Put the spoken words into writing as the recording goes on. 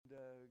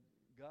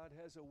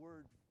God has a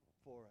word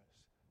for us.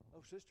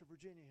 Oh, Sister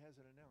Virginia has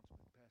an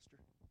announcement, Pastor.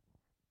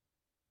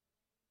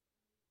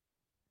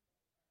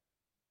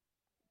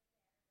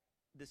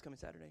 This coming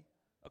Saturday?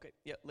 Okay,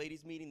 yeah,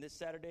 ladies meeting this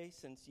Saturday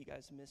since you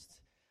guys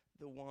missed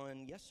the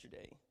one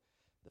yesterday.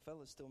 The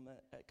fellas still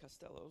met at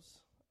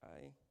Costello's.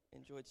 I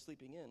enjoyed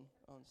sleeping in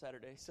on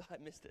Saturday, so I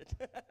missed it.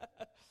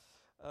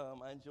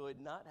 I enjoyed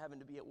not having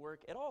to be at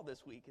work at all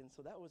this week, and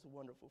so that was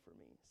wonderful for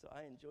me. So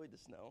I enjoyed the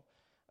snow.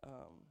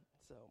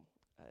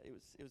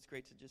 It was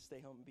great to just stay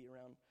home and be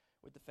around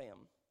with the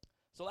fam.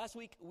 So last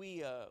week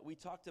we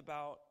talked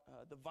about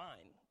the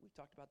vine. We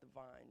talked about the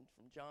vine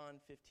from John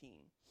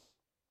 15.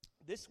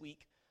 This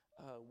week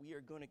we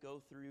are going to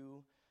go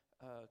through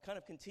kind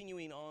of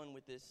continuing on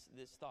with this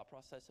thought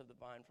process of the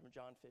vine from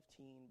John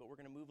 15, but we're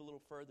going to move a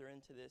little further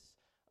into this.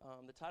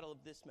 The title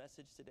of this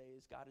message today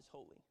is God is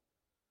Holy.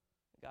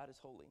 God is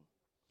holy.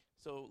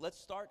 So let's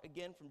start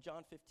again from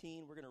John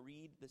 15. We're going to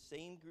read the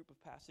same group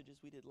of passages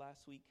we did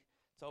last week.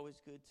 It's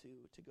always good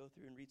to go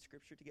through and read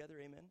Scripture together.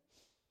 Amen.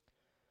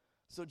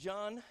 So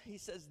John, he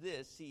says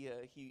this. He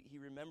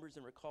remembers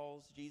and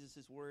recalls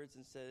Jesus' words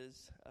and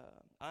says,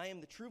 I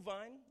am the true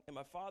vine, and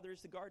my Father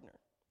is the gardener.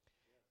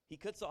 He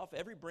cuts off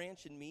every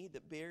branch in me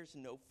that bears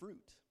no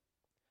fruit,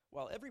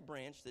 while every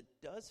branch that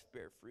does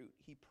bear fruit,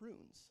 he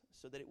prunes,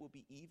 so that it will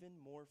be even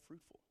more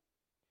fruitful.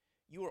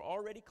 You are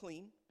already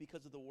clean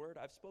because of the word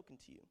I've spoken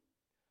to you.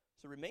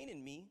 So remain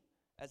in me,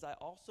 as I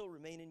also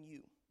remain in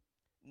you.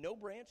 No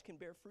branch can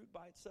bear fruit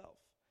by itself.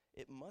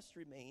 It must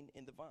remain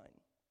in the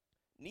vine.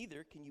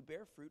 Neither can you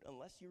bear fruit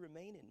unless you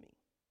remain in me.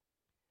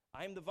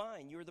 I am the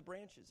vine, you are the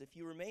branches. If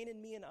you remain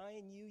in me and I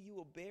in you, you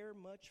will bear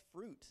much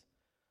fruit.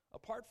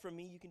 Apart from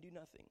me, you can do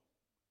nothing.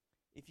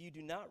 If you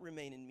do not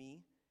remain in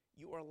me,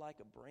 you are like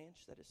a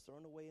branch that is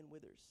thrown away and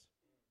withers.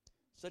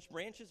 Such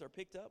branches are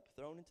picked up,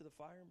 thrown into the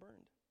fire, and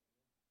burned.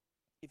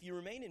 If you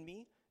remain in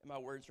me, and my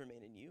words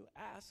remain in you,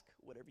 ask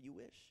whatever you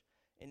wish,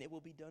 and it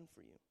will be done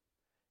for you.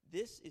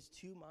 This is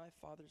to my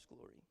Father's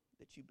glory,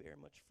 that you bear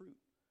much fruit,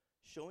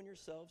 showing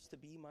yourselves to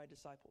be my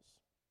disciples.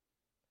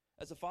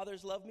 As the Father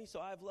has loved me, so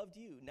I have loved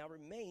you. Now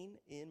remain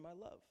in my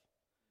love.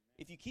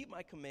 If you keep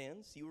my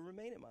commands, you will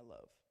remain in my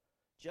love,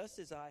 just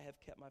as I have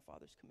kept my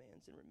Father's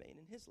commands and remain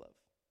in his love.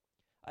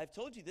 I have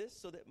told you this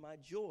so that my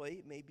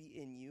joy may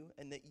be in you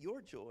and that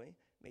your joy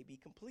may be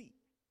complete.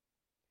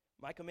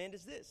 My command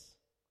is this: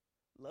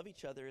 love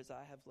each other as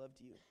I have loved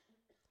you.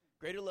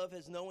 Greater love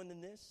has no one than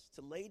this,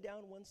 to lay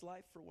down one's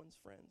life for one's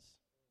friends.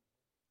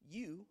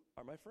 You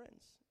are my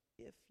friends,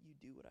 if you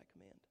do what I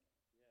command.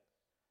 Yes.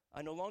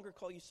 I no longer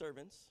call you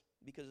servants,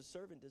 because a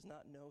servant does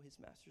not know his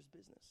master's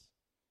business.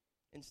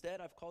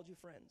 Instead, I've called you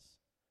friends,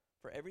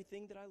 for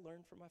everything that I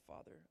learned from my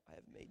Father I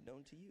have made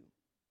known to you.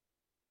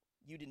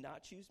 You did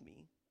not choose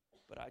me,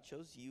 but I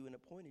chose you and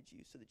appointed you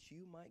so that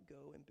you might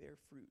go and bear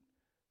fruit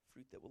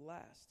that will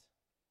last.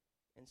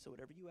 And so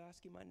whatever you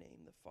ask in my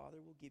name, the Father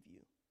will give you.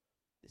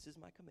 This is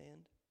my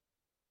command: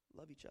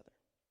 love each other.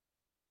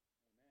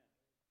 Amen.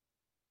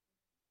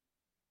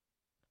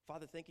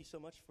 Father, thank you so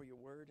much for your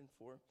word and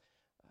for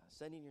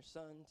sending your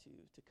Son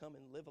to come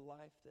and live a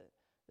life that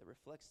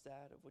reflects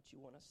that of what you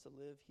want us to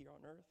live here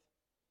on earth.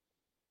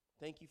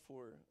 Thank you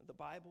for the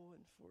Bible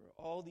and for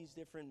all these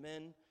different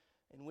men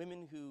and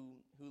women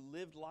who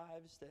lived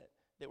lives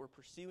that were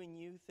pursuing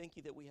you. Thank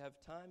you that we have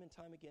time and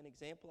time again,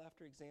 example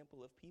after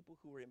example of people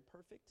who were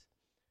imperfect,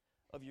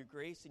 of your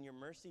grace and your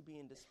mercy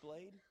being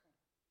displayed,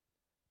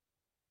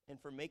 and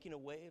for making a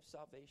way of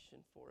salvation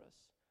for us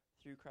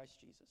through Christ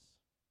Jesus.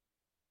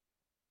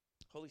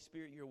 Holy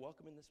Spirit, you're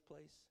welcome in this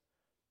place.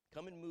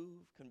 Come and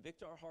move,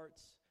 convict our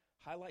hearts,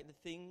 highlight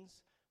the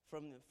things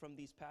from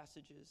these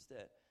passages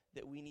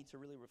that we need to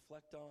really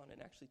reflect on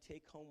and actually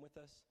take home with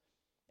us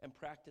and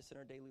practice in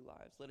our daily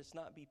lives. Let us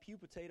not be pew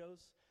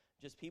potatoes,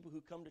 just people who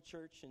come to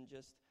church and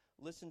just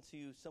listen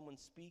to someone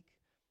speak,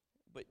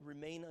 but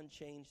remain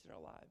unchanged in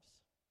our lives.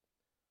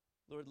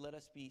 Lord, let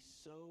us be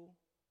so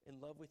in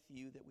love with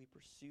you that we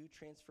pursue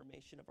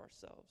transformation of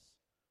ourselves,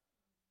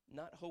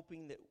 not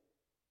hoping that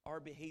our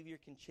behavior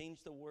can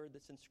change the word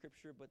that's in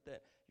Scripture, but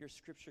that your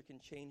Scripture can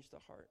change the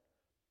heart.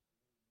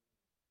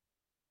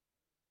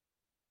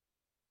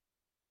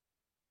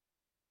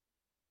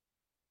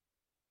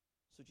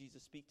 So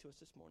Jesus, speak to us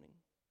this morning.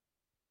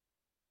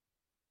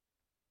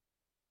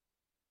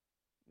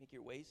 Make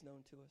your ways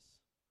known to us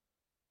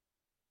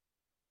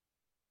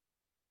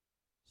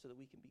so that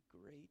we can be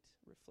great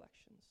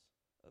reflections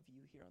of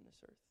you here on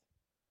this earth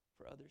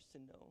for others to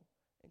know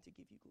and to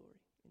give you glory.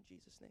 In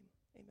Jesus' name,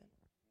 amen.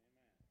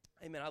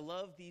 Amen. I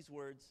love these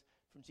words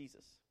from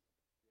Jesus,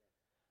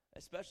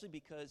 especially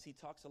because he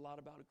talks a lot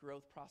about a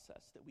growth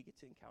process that we get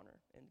to encounter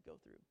and go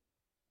through.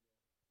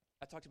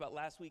 I talked about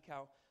last week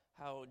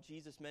how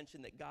Jesus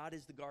mentioned that God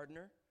is the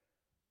gardener,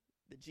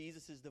 that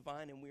Jesus is the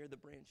vine, and we are the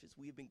branches.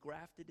 We have been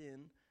grafted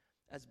in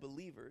as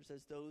believers,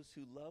 as those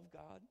who love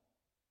God,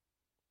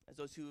 as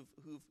those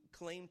who've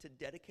claimed to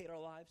dedicate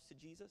our lives to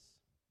Jesus.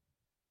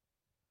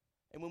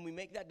 And when we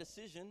make that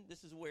decision,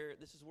 this is where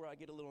I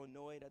get a little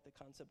annoyed at the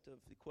concept of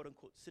the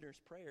quote-unquote sinner's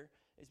prayer,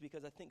 is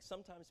because I think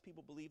sometimes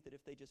people believe that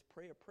if they just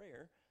pray a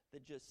prayer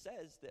that just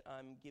says that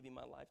I'm giving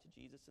my life to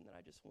Jesus and that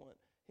I just want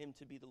him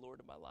to be the Lord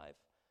of my life,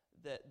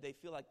 that they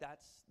feel like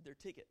that's their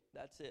ticket.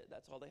 That's it.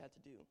 That's all they had to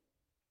do.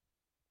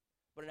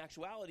 But in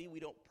actuality, we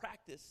don't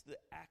practice the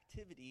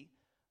activity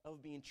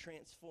of being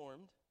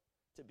transformed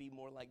to be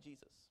more like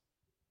Jesus.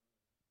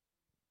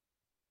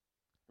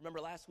 Remember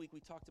last week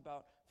we talked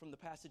about from the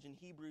passage in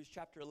Hebrews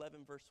chapter 11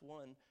 verse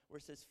 1 where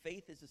it says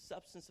faith is the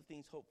substance of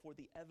things hoped for,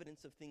 the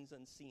evidence of things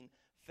unseen.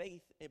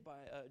 Faith, by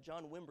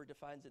John Wimber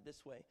defines it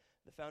this way,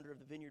 the founder of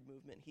the Vineyard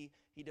movement.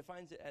 He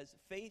defines it as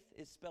faith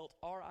is spelled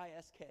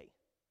R-I-S-K.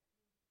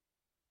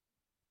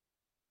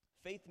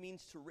 Faith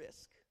means to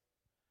risk.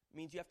 It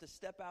means you have to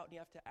step out and you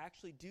have to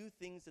actually do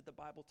things that the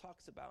Bible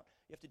talks about.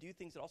 You have to do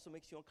things that also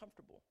makes you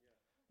uncomfortable.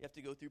 You have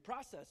to go through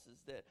processes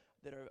that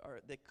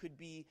could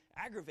be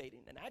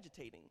aggravating and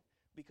agitating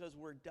because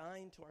we're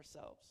dying to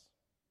ourselves.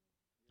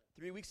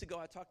 3 weeks ago,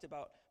 I talked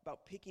about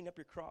picking up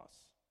your cross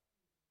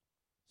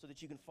so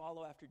that you can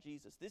follow after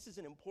Jesus. This is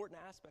an important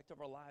aspect of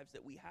our lives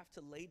that we have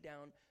to lay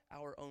down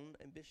our own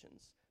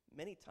ambitions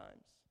many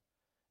times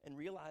and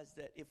realize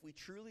that if we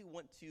truly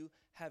want to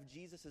have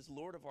Jesus as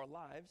Lord of our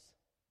lives,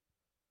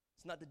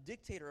 it's not the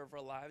dictator of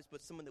our lives,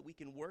 but someone that we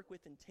can work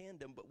with in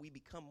tandem, but we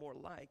become more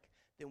like,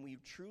 then we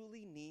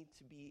truly need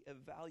to be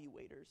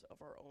evaluators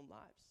of our own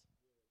lives.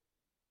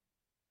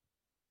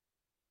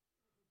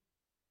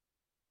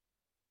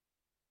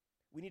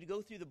 We need to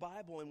go through the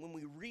Bible, and when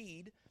we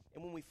read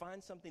and when we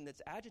find something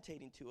that's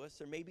agitating to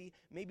us, or maybe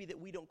that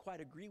we don't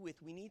quite agree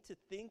with, we need to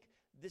think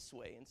this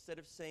way. Instead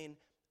of saying,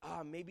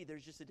 maybe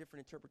there's just a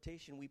different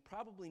interpretation, we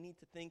probably need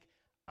to think,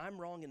 I'm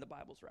wrong and the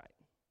Bible's right.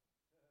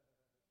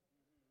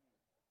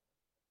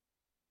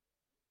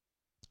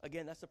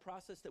 Again, that's a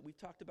process that we've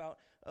talked about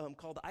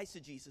called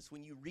eisegesis,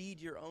 when you read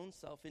your own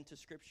self into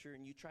Scripture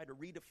and you try to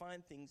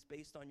redefine things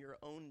based on your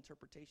own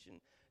interpretation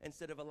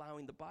instead of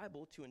allowing the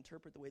Bible to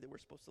interpret the way that we're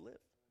supposed to live.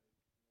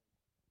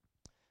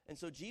 And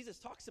so Jesus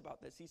talks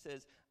about this. He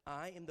says,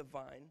 I am the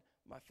vine,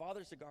 my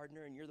Father's the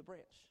gardener, and you're the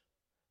branch.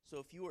 So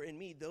if you are in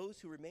me, those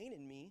who remain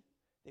in me,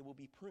 they will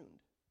be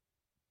pruned.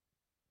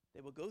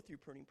 They will go through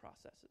pruning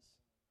processes.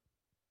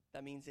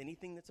 That means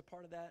anything that's a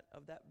part of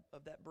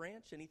that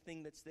branch,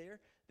 anything that's there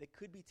that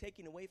could be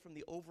taken away from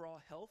the overall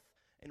health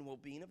and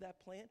well-being of that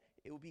plant,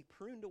 it will be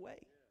pruned away.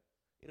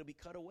 It'll be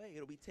cut away.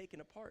 It'll be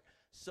taken apart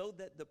so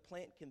that the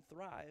plant can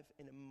thrive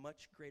in a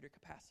much greater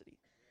capacity.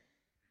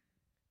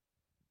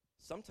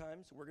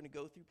 Sometimes we're going to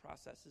go through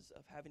processes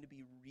of having to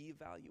be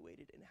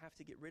reevaluated and have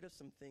to get rid of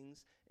some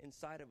things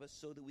inside of us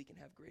so that we can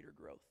have greater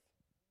growth.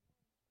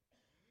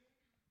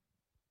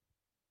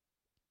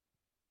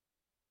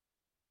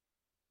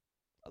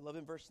 I love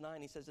in verse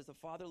 9, he says, as the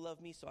Father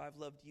loved me, so I've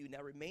loved you.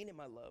 Now remain in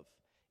my love.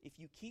 If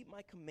you keep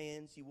my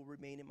commands, you will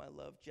remain in my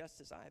love,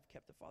 just as I have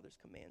kept the Father's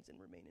commands and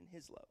remain in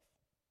his love.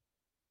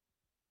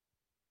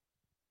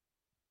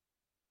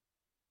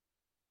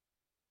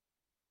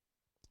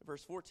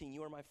 Verse 14,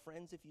 you are my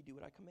friends if you do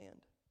what I command.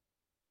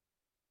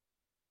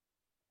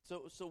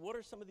 So what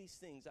are some of these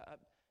things? I'm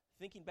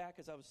thinking back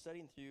as I was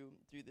studying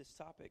through this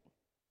topic.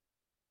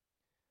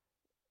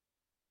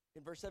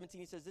 In verse 17,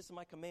 he says, this is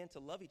my command to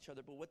love each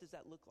other, but what does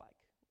that look like?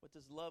 What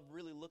does love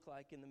really look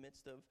like in the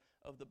midst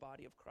of the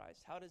body of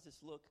Christ? How does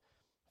this look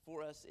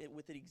for us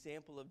with an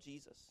example of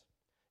Jesus?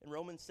 In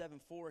Romans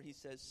 7:4, he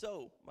says,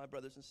 so, my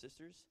brothers and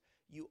sisters,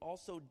 you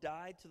also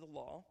died to the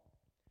law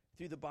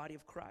through the body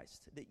of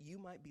Christ, that you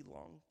might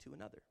belong to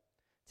another,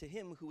 to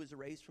him who was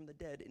raised from the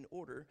dead, in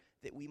order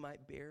that we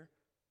might bear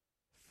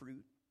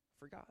fruit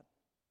for God.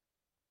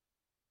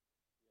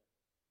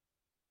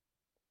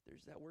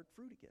 There's that word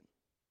fruit again.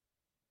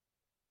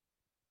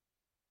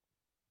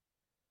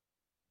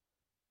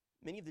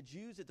 Many of the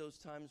Jews at those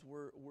times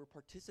were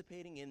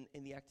participating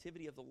in the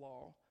activity of the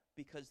law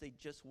because they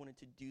just wanted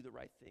to do the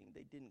right thing.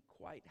 They didn't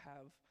quite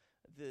have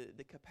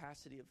the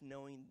capacity of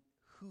knowing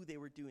who they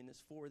were doing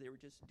this for. They were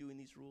just doing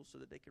these rules so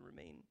that they can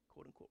remain,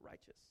 quote unquote,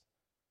 righteous.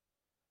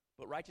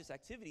 But righteous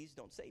activities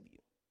don't save you.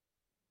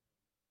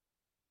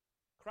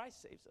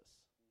 Christ saves us.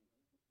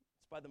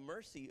 It's by the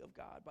mercy of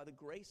God, by the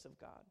grace of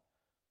God.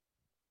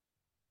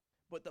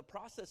 But the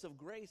process of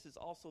grace is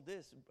also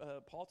this.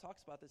 Paul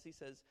talks about this. He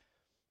says,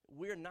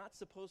 we're not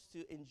supposed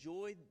to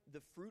enjoy the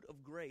fruit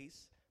of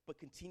grace, but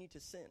continue to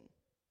sin.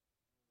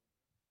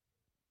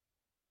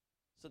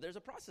 So there's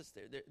a process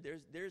there.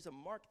 There's a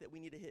mark that we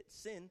need to hit.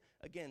 Sin,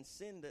 again,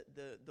 sin,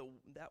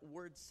 that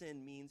word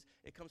sin means,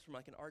 it comes from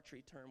like an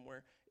archery term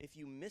where if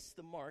you miss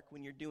the mark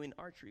when you're doing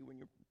archery, when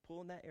you're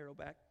pulling that arrow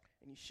back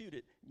and you shoot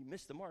it, you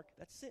miss the mark,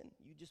 that's sin.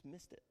 You just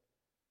missed it.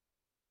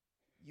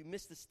 You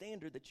missed the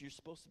standard that you're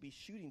supposed to be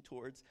shooting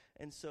towards,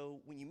 and so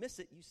when you miss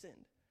it, you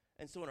sinned.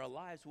 And so in our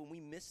lives, when we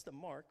miss the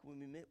mark, when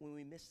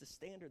we miss the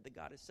standard that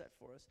God has set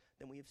for us,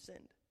 then we have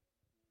sinned.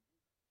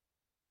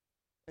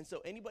 And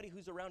so anybody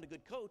who's around a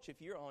good coach, if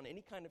you're on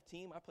any kind of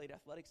team, I played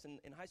athletics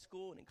in high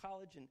school and in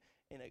college, and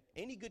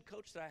any good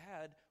coach that I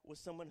had was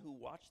someone who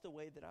watched the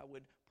way that I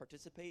would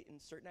participate in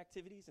certain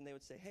activities, and they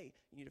would say, hey,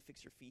 you need to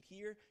fix your feet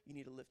here, you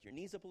need to lift your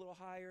knees up a little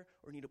higher,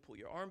 or you need to pull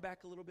your arm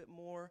back a little bit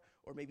more,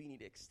 or maybe you need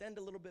to extend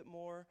a little bit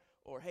more,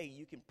 or hey,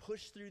 you can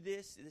push through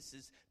this.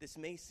 This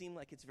may seem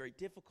like it's very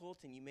difficult,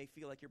 and you may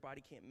feel like your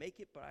body can't make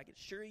it, but I can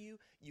assure you,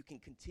 you can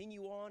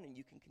continue on, and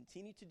you can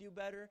continue to do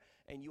better,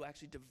 and you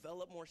actually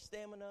develop more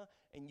stamina,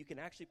 and you can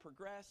actually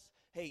progress.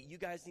 Hey, you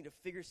guys need to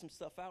figure some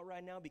stuff out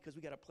right now because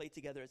we got to play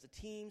together as a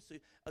team. So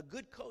a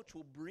good coach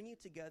will bring you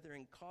together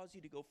and cause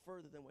you to go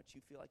further than what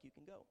you feel like you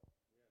can go.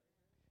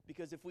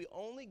 Because if we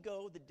only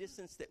go the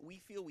distance that we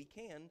feel we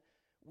can,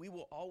 we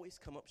will always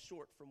come up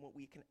short from what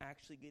we can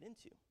actually get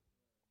into.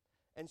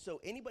 And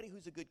so anybody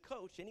who's a good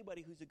coach,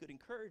 anybody who's a good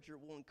encourager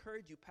will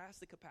encourage you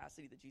past the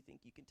capacity that you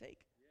think you can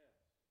take.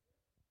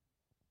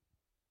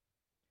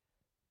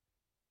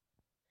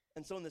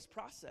 And so in this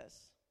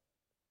process,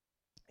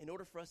 in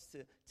order for us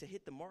to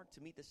hit the mark, to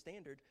meet the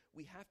standard,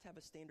 we have to have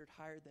a standard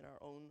higher than our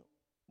own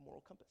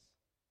moral compass.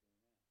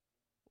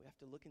 We have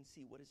to look and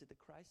see, what is it that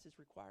Christ is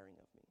requiring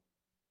of me?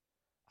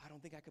 I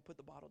don't think I could put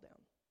the bottle down.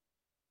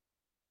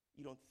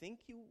 You don't think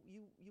you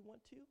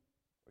want to?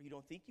 Or you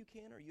don't think you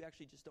can? Or you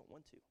actually just don't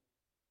want to?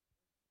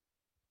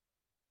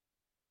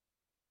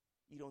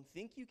 You don't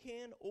think you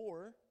can,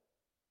 or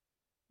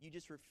you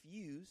just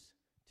refuse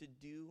to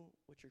do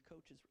what your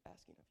coach is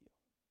asking of you.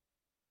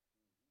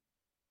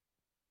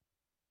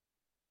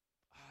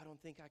 I don't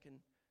think I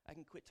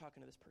can quit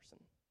talking to this person.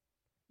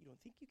 You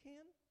don't think you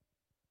can?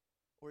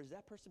 Or has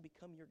that person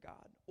become your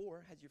God?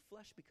 Or has your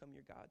flesh become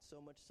your God so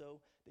much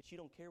so that you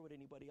don't care what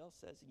anybody else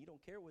says, and you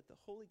don't care what the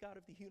holy God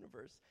of the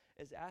universe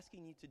is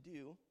asking you to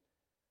do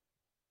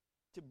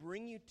to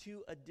bring you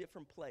to a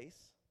different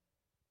place,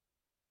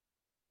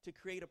 to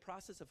create a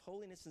process of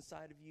holiness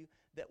inside of you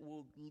that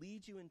will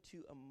lead you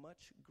into a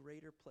much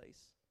greater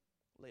place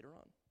later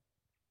on.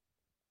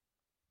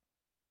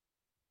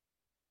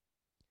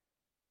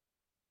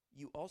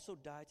 You also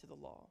die to the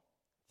law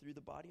through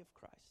the body of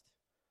Christ,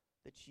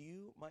 that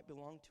you might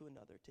belong to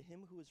another, to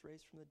him who was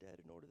raised from the dead,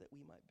 in order that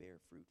we might bear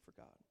fruit for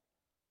God.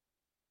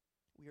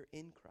 We are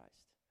in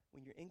Christ.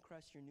 When you're in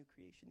Christ, you're a new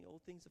creation. The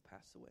old things have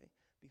passed away.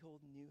 Behold,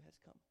 new has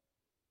come.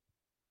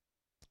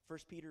 1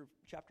 Peter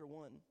chapter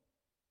 1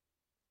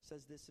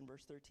 says this in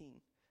verse 13.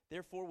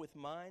 Therefore, with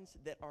minds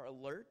that are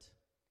alert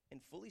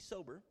and fully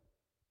sober,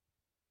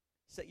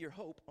 set your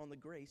hope on the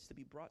grace to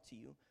be brought to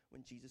you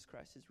when Jesus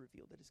Christ is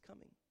revealed at his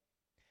coming.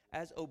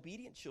 As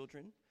obedient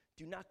children,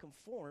 do not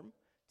conform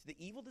to the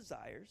evil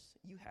desires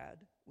you had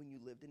when you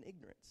lived in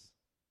ignorance.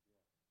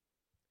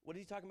 What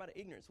is he talking about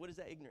ignorance? What is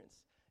that ignorance?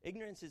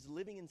 Ignorance is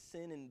living in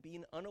sin and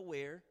being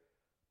unaware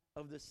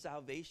of the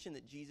salvation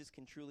that Jesus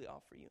can truly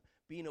offer you.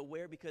 Being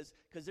aware, because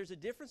there's a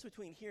difference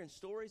between hearing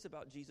stories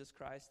about Jesus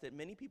Christ that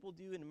many people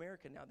do in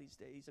America now these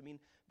days. I mean,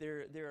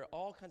 there are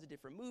all kinds of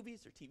different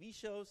movies or TV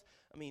shows.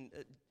 I mean,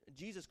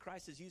 Jesus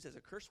Christ is used as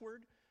a curse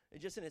word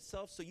just in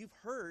itself. So you've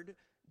heard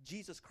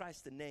Jesus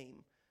Christ, the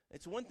name.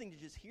 It's one thing to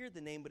just hear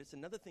the name, but it's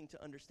another thing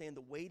to understand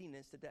the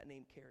weightiness that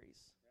name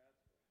carries.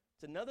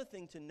 It's another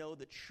thing to know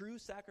the true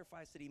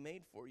sacrifice that he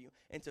made for you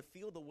and to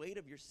feel the weight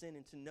of your sin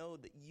and to know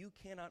that you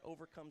cannot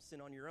overcome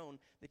sin on your own,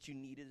 that you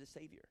needed a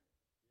Savior.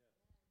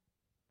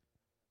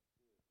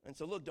 And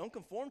so look, don't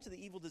conform to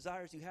the evil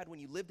desires you had when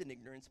you lived in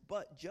ignorance,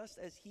 but just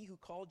as he who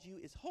called you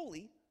is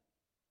holy,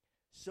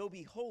 so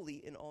be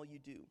holy in all you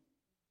do.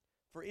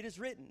 For it is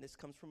written, this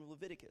comes from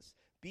Leviticus,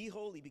 be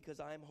holy because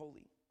I am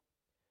holy.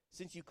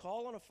 Since you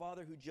call on a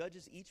Father who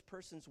judges each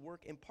person's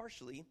work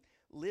impartially,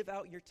 live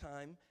out your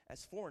time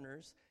as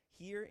foreigners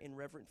here in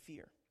reverent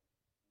fear.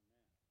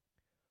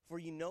 For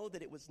you know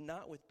that it was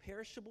not with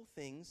perishable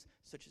things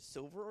such as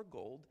silver or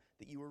gold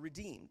that you were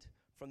redeemed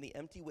from the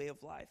empty way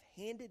of life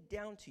handed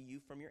down to you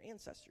from your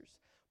ancestors,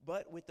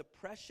 but with the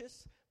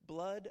precious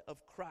blood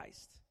of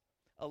Christ,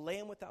 a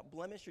lamb without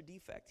blemish or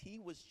defect. He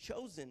was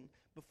chosen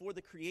before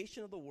the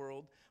creation of the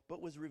world,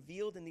 but was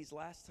revealed in these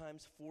last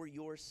times for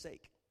your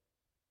sake.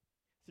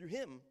 Through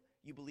him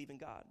you believe in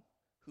God,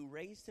 who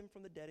raised him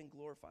from the dead and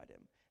glorified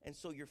him. And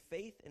so your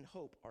faith and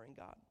hope are in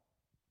God.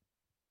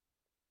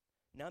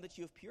 Now that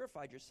you have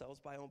purified yourselves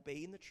by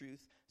obeying the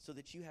truth, so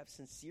that you have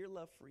sincere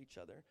love for each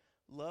other,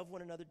 love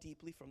one another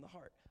deeply from the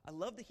heart. I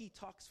love that he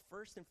talks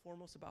first and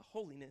foremost about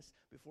holiness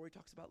before he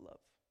talks about love.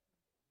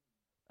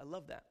 I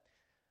love that.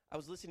 I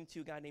was listening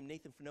to a guy named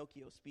Nathan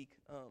Finocchio speak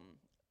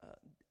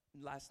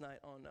last night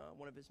on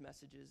one of his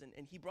messages,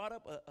 and he brought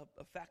up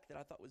a fact that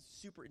I thought was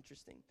super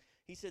interesting.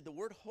 He said the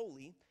word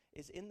holy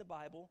is in the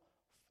Bible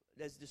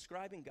as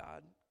describing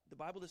God. The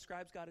Bible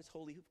describes God as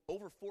holy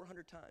over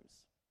 400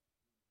 times.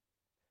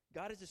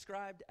 God is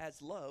described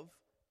as love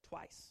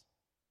twice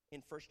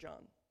in 1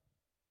 John.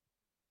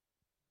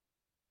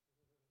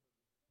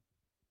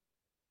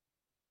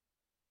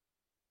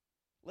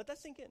 Let that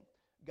sink in.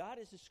 God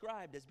is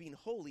described as being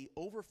holy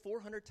over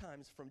 400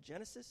 times from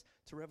Genesis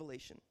to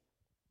Revelation.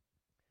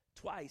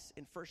 Twice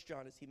in 1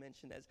 John is he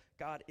mentioned as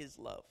God is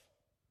love.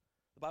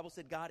 The Bible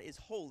said God is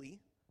holy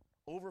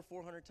over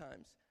 400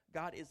 times.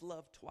 God is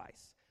love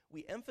twice.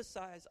 We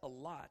emphasize a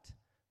lot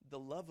the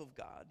love of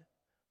God,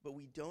 but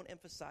we don't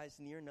emphasize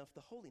near enough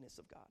the holiness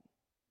of God.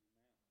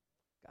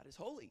 God is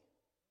holy.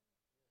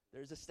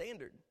 There's a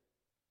standard.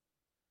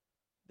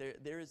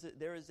 There is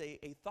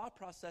a thought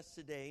process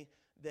today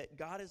that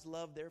God is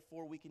love,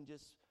 therefore we can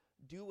just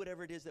do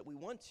whatever it is that we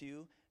want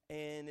to,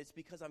 and it's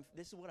because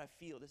this is what I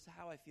feel, this is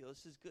how I feel,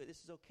 this is good,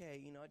 this is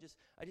okay,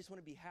 I just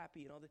want to be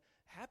happy and all the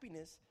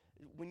happiness.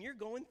 When you're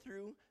going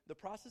through the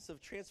process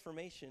of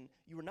transformation,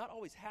 you are not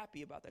always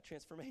happy about that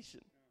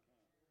transformation.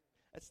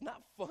 It's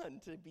not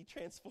fun to be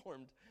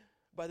transformed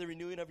by the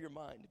renewing of your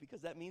mind,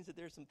 because that means that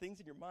there are some things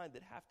in your mind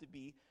that have to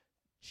be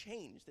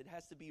changed. It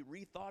has to be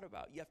rethought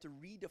about. You have to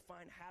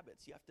redefine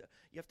habits. You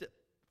have to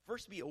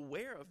first be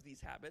aware of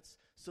these habits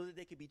so that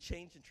they can be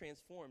changed and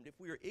transformed. If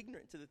we are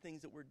ignorant to the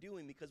things that we're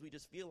doing because we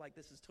just feel like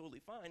this is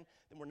totally fine,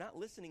 then we're not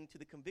listening to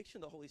the conviction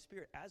of the Holy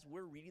Spirit as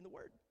we're reading the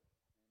Word.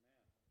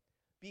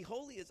 Amen. Be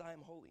holy as I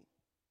am holy.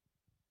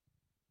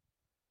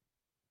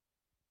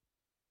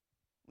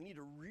 We need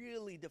to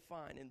really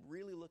define and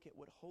really look at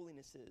what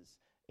holiness is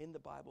in the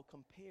Bible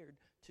compared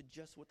to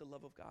just what the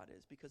love of God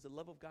is, because the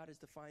love of God is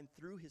defined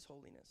through His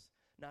holiness,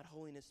 not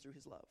holiness through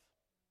His love.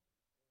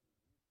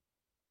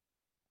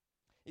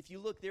 If you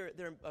look, there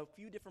are a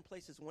few different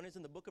places. One is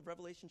in the book of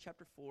Revelation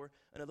chapter 4,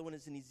 another one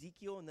is in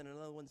Ezekiel, and then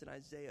another one's in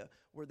Isaiah,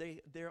 where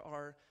there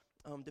are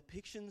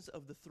depictions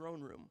of the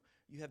throne room.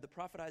 You have the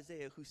prophet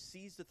Isaiah who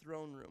sees the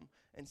throne room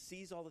and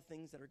sees all the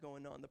things that are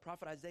going on. The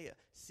prophet Isaiah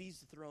sees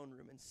the throne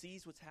room and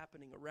sees what's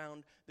happening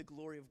around the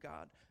glory of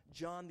God.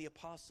 John the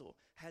apostle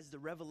has the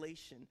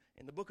revelation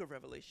in the book of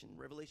Revelation,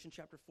 Revelation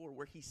chapter 4,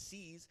 where he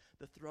sees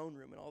the throne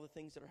room and all the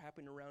things that are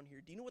happening around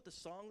here. Do you know what the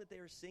song that they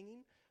are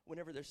singing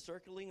whenever they're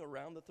circling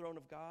around the throne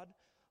of God?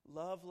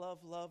 Love,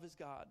 love, love is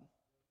God.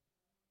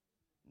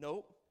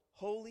 Nope.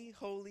 Holy,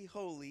 holy,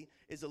 holy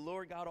is the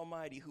Lord God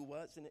Almighty who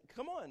was. And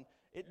come on,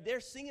 they're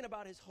singing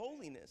about His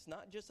holiness,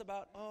 not just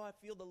about, oh, I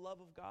feel the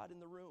love of God in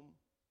the room.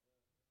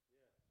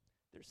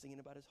 They're singing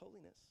about His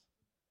holiness.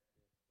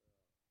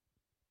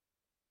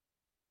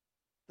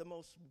 The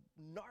most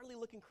gnarly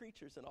looking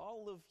creatures in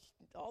all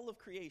of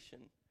creation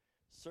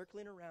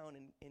circling around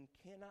and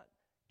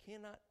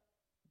cannot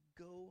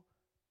go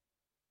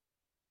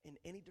in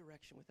any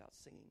direction without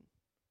singing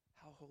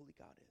how holy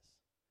God is.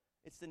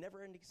 It's the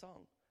never-ending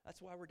song.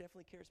 That's why we're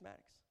definitely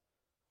charismatics.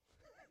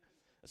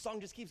 The song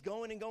just keeps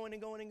going and going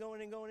and going and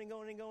going and going and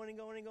going and going and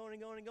going and going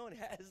and going and going.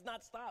 It has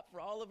not stopped for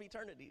all of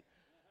eternity.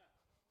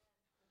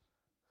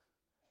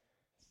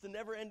 It's the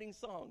never-ending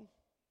song.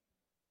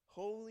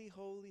 Holy,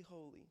 holy,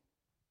 holy.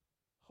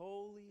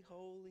 Holy,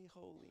 holy,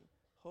 holy.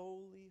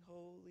 Holy,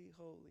 holy,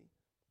 holy.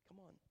 Come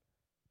on.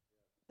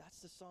 That's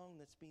the song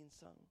that's being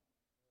sung.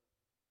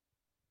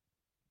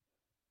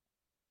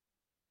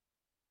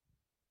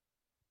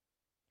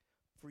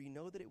 For you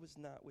know that it was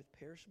not with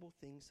perishable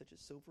things such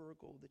as silver or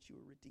gold that you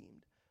were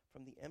redeemed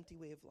from the empty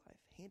way of life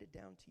handed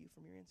down to you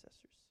from your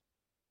ancestors.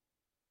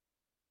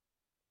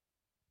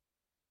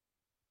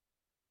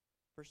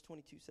 Verse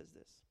 22 says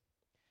this,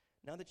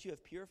 now that you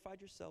have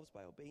purified yourselves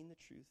by obeying the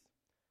truth,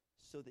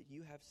 so that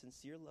you have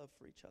sincere love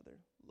for each other,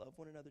 love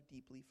one another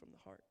deeply from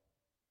the heart.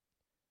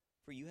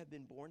 For you have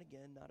been born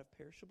again, not of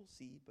perishable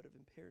seed, but of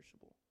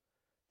imperishable,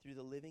 through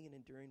the living and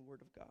enduring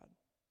word of God.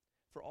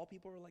 For all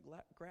people are like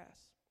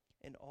grass,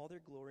 and all their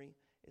glory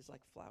is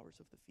like flowers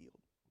of the field.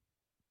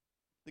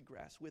 The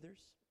grass withers,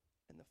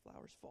 and the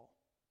flowers fall.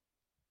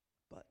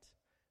 But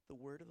the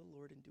word of the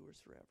Lord endures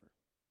forever.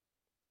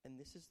 And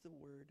this is the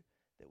word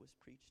that was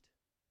preached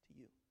to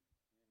you. Amen.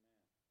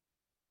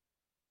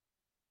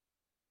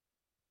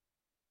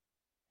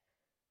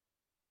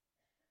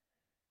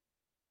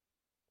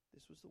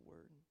 This was the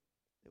word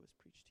that was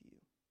preached to you.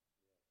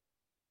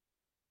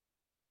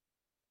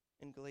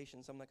 In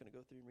Galatians, I'm not going to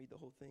go through and read the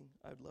whole thing.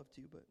 I would love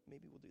to, but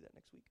maybe we'll do that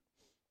next week.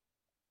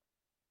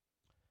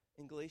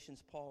 In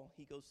Galatians, Paul,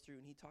 he goes through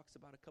and he talks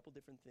about a couple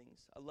different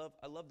things. I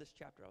love this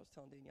chapter. I was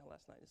telling Danielle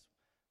last night. It's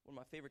one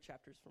of my favorite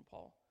chapters from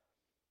Paul.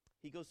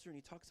 He goes through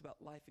and he talks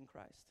about life in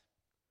Christ.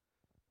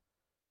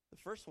 The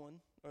first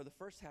one, or the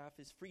first half,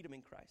 is freedom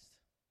in Christ.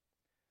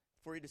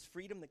 For it is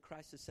freedom that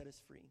Christ has set us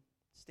free.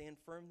 Stand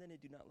firm then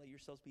and do not let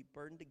yourselves be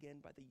burdened again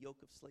by the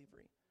yoke of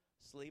slavery.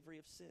 Slavery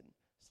of sin,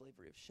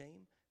 slavery of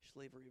shame,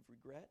 slavery of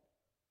regret.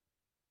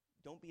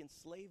 Don't be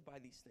enslaved by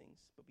these things,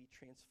 but be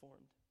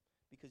transformed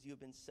because you have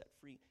been set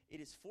free. It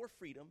is for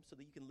freedom, so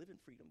that you can live in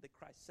freedom, that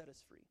Christ set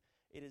us free.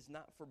 It is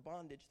not for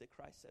bondage that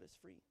Christ set us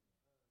free.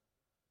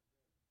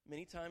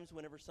 Many times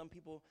whenever some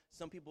people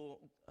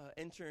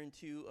enter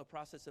into a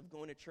process of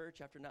going to church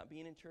after not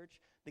being in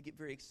church, they get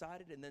very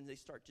excited and then they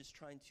start just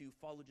trying to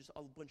follow just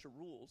a bunch of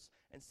rules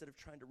instead of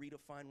trying to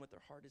redefine what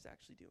their heart is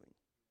actually doing.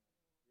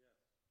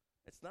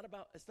 It's not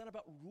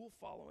about rule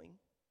following.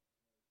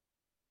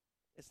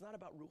 It's not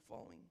about rule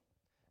following.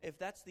 If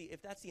that's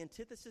the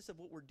antithesis of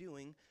what we're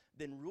doing,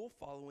 then rule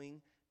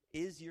following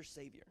is your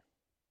Savior.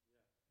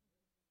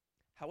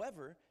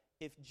 However,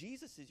 if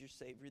Jesus is your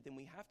Savior, then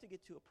we have to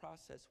get to a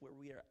process where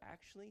we are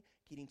actually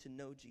getting to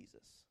know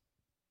Jesus.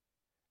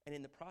 And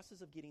in the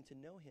process of getting to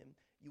know him,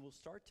 you will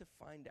start to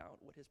find out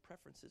what his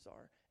preferences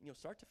are, and you'll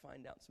start to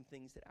find out some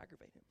things that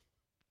aggravate him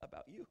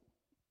about you,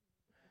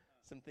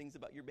 some things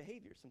about your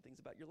behavior, some things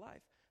about your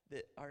life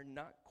that are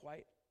not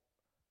quite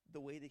the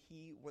way that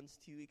he wants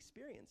to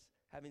experience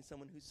having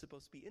someone who's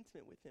supposed to be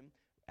intimate with him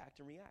act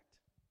and react.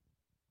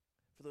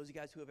 For those of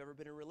you guys who have ever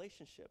been in a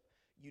relationship,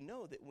 you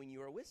know that when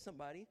you are with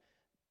somebody,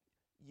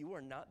 you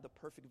are not the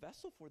perfect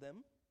vessel for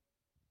them.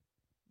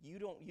 You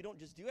don't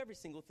just do every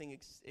single thing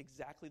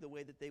exactly the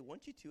way that they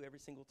want you to every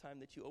single time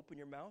that you open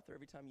your mouth or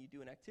every time you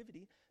do an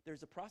activity.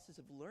 There's a process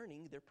of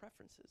learning their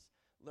preferences,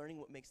 learning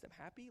what makes them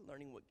happy,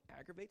 learning what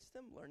aggravates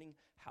them, learning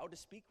how to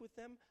speak with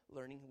them,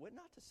 learning what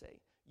not to say.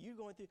 You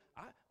going through,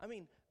 I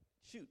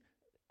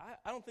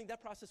don't think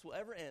that process will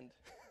ever end.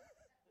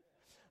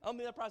 I don't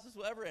think that process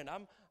will ever end.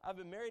 I've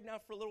been married now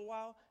for a little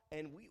while,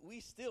 and we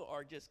still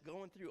are just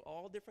going through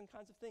all different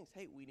kinds of things.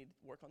 Hey, we need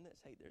to work on this.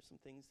 Hey, there's some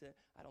things that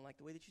I don't like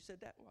the way that you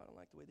said that. Well, I don't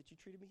like the way that you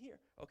treated me here.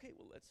 Okay,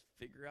 well, let's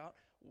figure out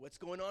what's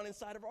going on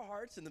inside of our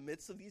hearts in the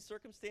midst of these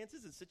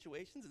circumstances and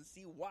situations and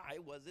see why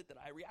was it that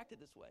I reacted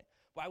this way?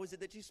 Why was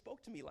it that you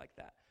spoke to me like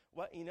that?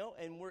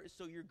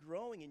 So you're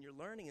growing and you're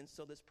learning, and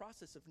so this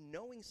process of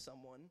knowing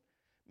someone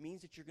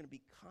means that you're going to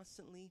be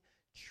constantly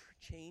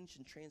changed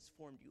and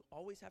transformed. You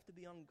always have to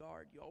be on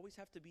guard. You always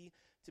have to be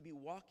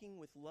walking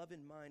with love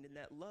in mind, and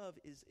that love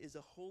is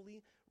a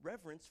holy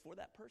reverence for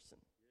that person.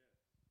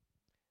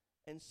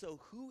 Yeah. And so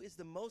who is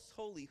the most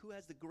holy? Who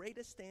has the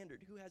greatest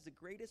standard? Who has the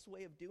greatest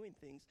way of doing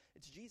things?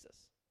 It's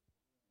Jesus.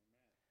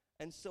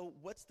 Amen. And so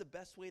what's the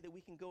best way that we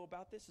can go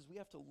about this is we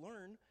have to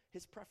learn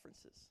his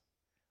preferences.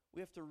 We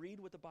have to read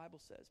what the Bible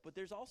says. But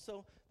there's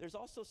also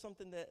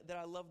something that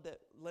I love that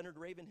Leonard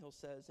Ravenhill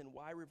says in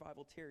Why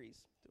Revival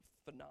Tarries. It's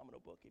a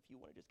phenomenal book. If you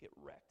want to just get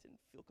wrecked and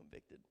feel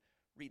convicted,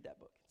 read that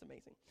book. It's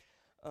amazing.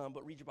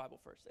 But read your Bible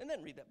first, and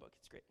then read that book.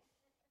 It's great.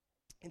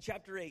 In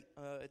chapter 8,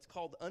 it's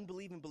called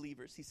Unbelieving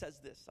Believers. He says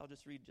this. I'll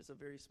just read just a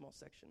very small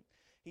section.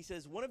 He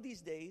says, one of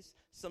these days,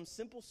 some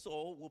simple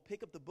soul will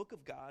pick up the book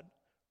of God,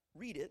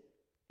 read it,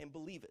 and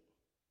believe it.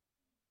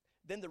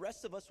 Then the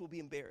rest of us will be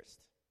embarrassed.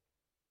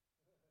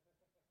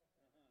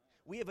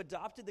 We have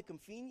adopted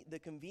the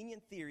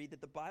convenient theory that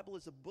the Bible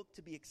is a book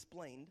to be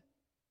explained,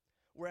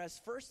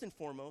 whereas first and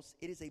foremost,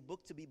 it is a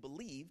book to be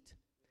believed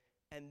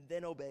and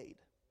then obeyed.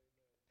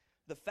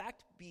 The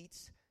fact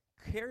beats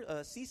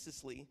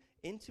ceaselessly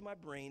into my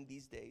brain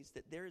these days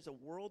that there is a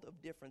world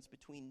of difference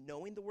between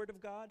knowing the Word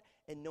of God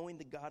and knowing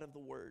the God of the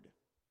Word.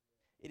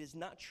 It is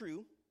not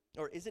true,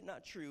 or is it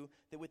not true,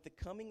 that with the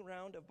coming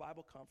round of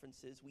Bible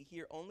conferences, we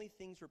hear only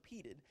things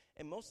repeated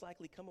and most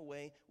likely come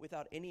away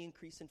without any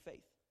increase in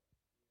faith?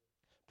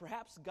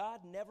 Perhaps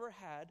God never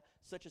had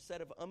such a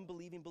set of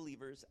unbelieving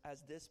believers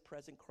as this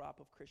present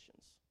crop of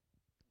Christians.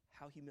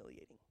 How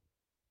humiliating.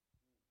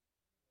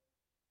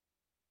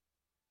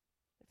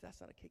 If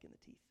that's not a kick in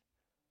the teeth.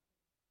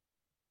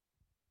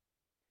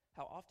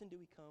 How often do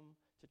we come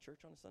to church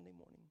on a Sunday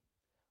morning?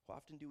 How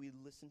often do we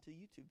listen to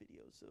YouTube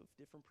videos of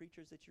different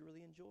preachers that you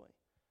really enjoy?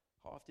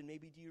 How often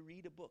maybe do you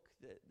read a book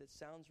that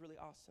sounds really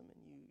awesome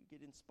and you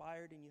get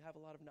inspired and you have a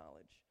lot of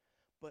knowledge?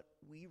 But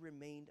we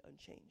remained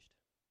unchanged.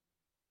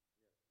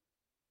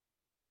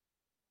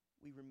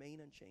 We remain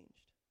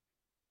unchanged.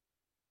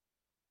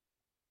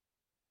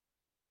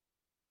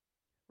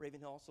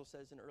 Ravenhill also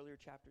says in earlier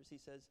chapters, he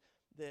says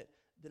that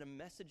a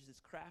message that's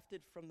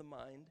crafted from the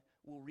mind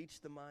will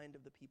reach the mind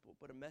of the people,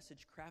 but a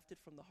message crafted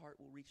from the heart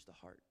will reach the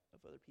heart of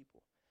other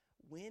people.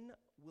 When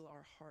will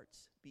our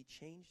hearts be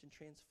changed and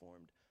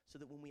transformed so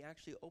that when we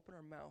actually open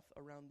our mouth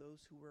around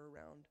those who we're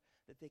around,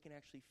 that they can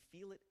actually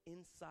feel it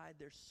inside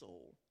their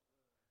soul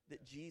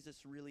that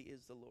Jesus really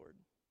is the Lord?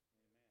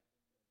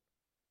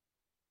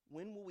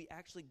 When will we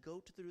actually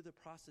go through the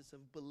process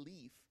of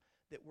belief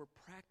that we're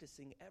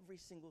practicing every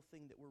single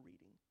thing that we're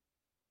reading?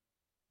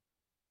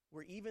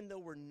 Where even though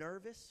we're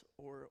nervous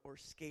or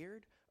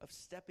scared of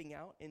stepping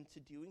out into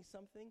doing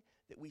something,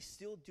 that we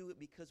still do it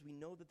because we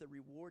know that the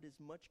reward is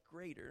much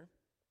greater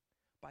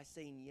by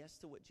saying yes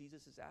to what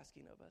Jesus is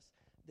asking of us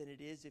than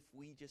it is if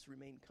we just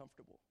remain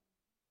comfortable.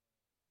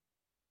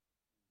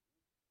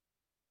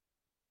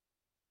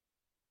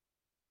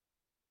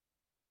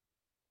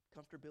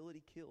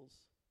 Comfortability kills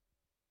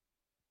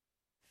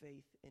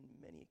faith in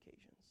many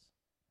occasions.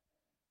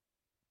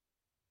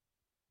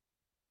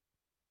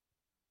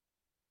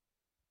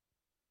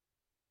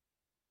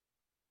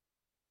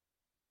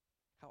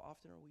 How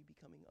often are we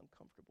becoming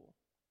uncomfortable,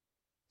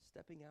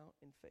 stepping out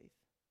in faith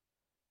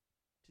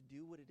to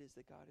do what it is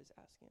that God is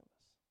asking of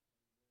us?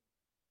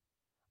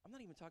 I'm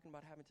not even talking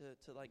about having to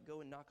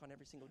go and knock on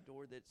every single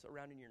door that's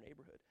around in your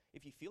neighborhood.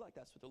 If you feel like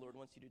that's what the Lord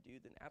wants you to do,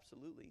 then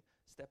absolutely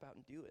step out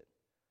and do it.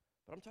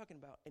 But I'm talking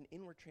about an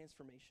inward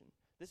transformation.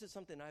 This is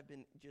something I've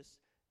been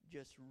just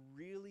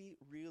really,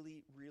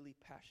 really, really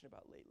passionate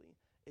about lately,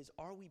 is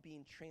are we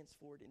being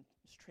transformed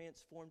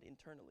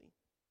internally?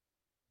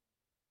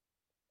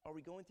 Are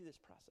we going through this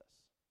process?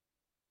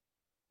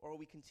 Or are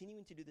we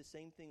continuing to do the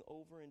same thing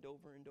over and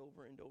over and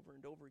over and over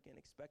and over again,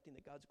 expecting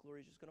that God's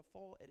glory is just going to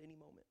fall at any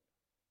moment?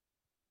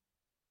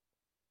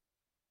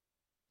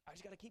 I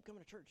just got to keep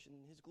coming to church, and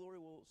his glory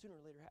will sooner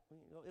or later happen.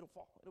 It'll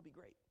fall. It'll be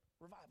great.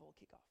 Revival will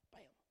kick off.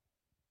 Bam.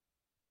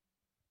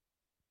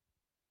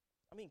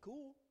 I mean,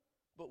 cool.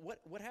 But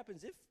what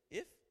happens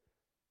if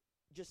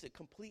just a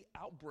complete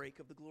outbreak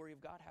of the glory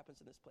of God happens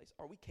in this place?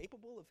 Are we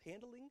capable of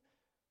handling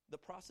the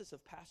process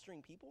of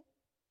pastoring people?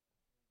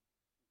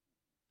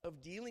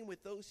 Of dealing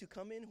with those who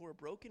come in who are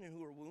broken and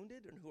who are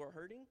wounded and who are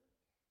hurting?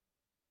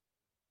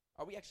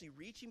 Are we actually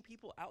reaching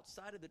people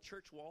outside of the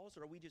church walls,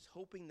 or are we just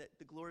hoping that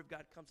the glory of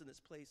God comes in this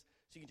place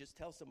so you can just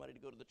tell somebody to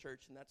go to the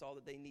church and that's all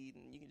that they need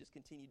and you can just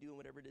continue doing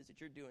whatever it is that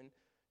you're doing,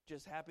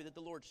 just happy that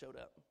the Lord showed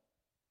up?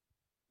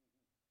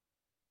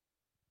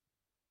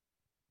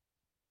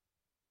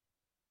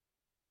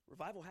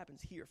 Revival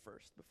happens here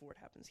first before it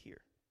happens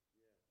here.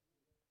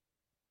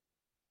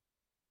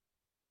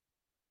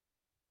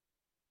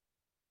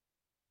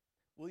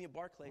 William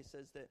Barclay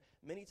says that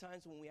many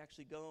times when we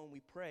actually go and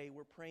we pray,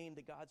 we're praying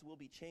that God's will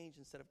be changed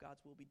instead of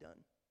God's will be done.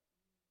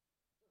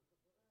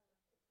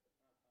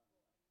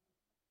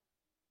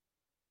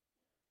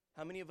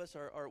 How many of us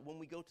are when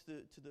we go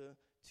to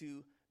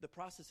the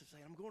process of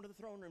saying, I'm going to the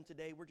throne room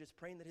today, we're just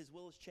praying that his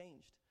will is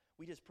changed.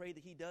 We just pray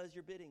that he does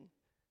your bidding.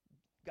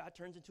 God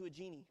turns into a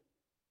genie.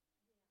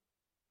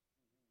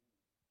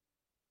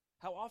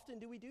 How often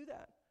do we do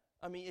that?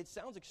 I mean, it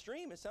sounds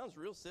extreme. It sounds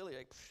real silly.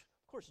 Like,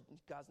 of course,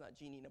 God's not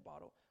genie in a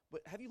bottle.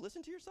 But have you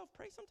listened to yourself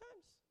pray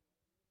sometimes?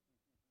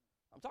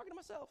 I'm talking to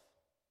myself.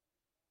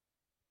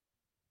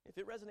 If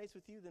it resonates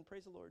with you, then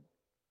praise the Lord.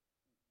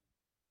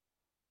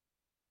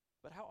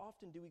 But how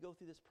often do we go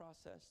through this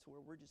process to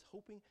where we're just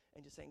hoping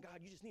and just saying,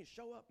 God, you just need to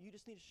show up. You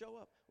just need to show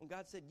up. When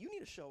God said, you need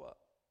to show up.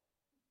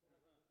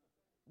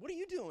 What are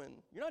you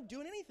doing? You're not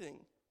doing anything.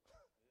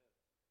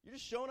 You're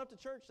just showing up to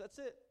church, that's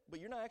it. But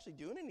you're not actually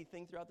doing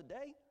anything throughout the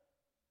day.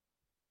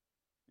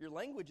 Your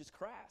language is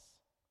crass.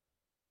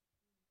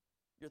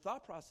 Your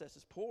thought process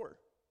is poor.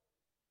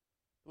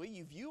 The way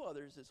you view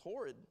others is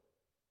horrid.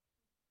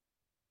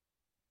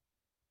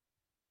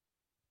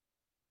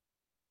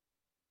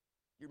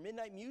 Your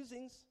midnight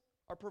musings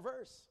are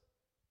perverse.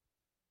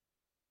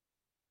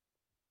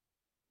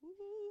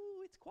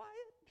 Ooh, it's quiet.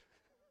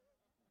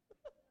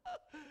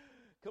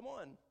 Come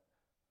on.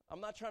 I'm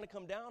not trying to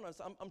come down on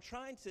us. I'm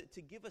trying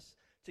to give us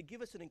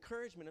an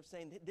encouragement of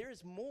saying that there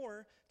is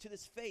more to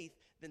this faith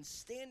than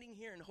standing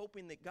here and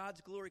hoping that God's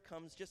glory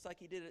comes just like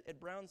he did at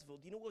Brownsville.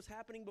 Do you know what was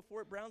happening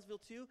before at Brownsville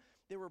too?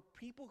 There were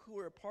people who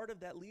were a part of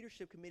that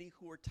leadership committee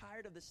who were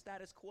tired of the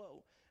status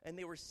quo, and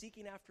they were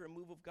seeking after a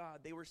move of God.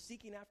 They were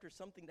seeking after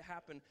something to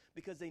happen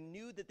because they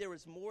knew that there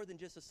was more than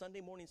just a Sunday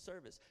morning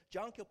service.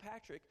 John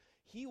Kilpatrick,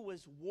 he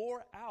was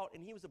wore out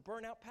and he was a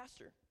burnout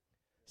pastor.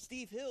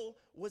 Steve Hill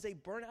was a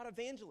burnout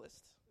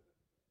evangelist.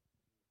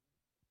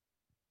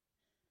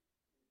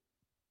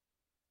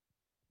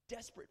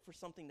 Desperate for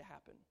something to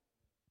happen.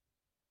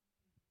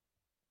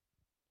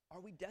 Are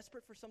we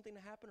desperate for something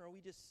to happen, or are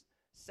we just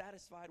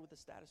satisfied with the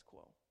status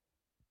quo?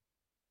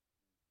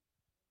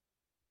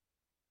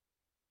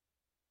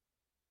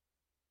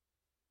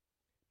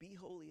 Be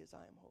holy as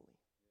I am holy.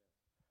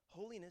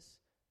 Holiness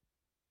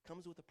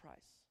comes with a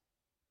price.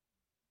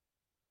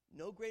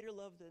 No greater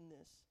love than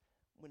this,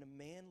 when a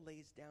man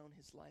lays down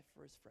his life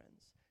for his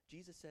friends.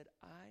 Jesus said,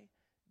 I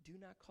do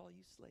not call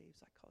you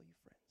slaves, I call you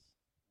friends.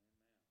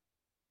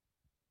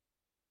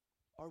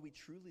 Are we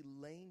truly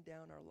laying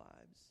down our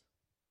lives,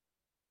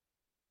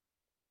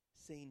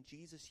 saying,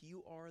 Jesus,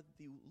 you are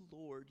the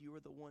Lord, you are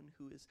the one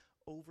who is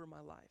over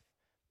my life.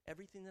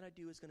 Everything that I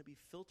do is going to be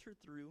filtered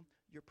through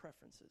your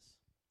preferences.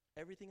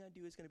 Everything I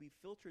do is going to be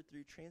filtered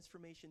through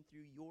transformation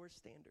through your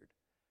standard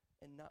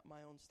and not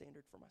my own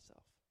standard for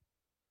myself.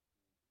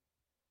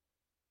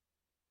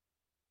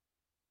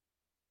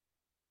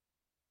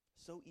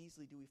 So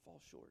easily do we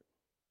fall short.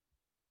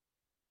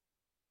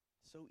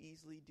 So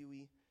easily do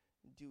we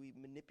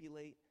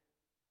manipulate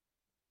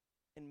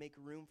and make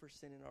room for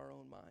sin in our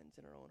own minds,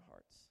 in our own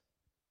hearts.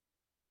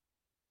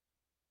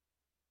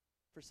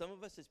 For some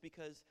of us, it's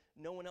because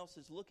no one else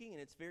is looking,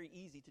 and it's very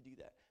easy to do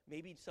that.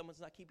 Maybe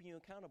someone's not keeping you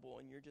accountable,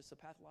 and you're just a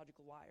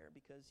pathological liar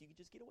because you can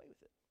just get away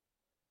with it.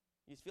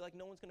 You just feel like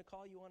no one's going to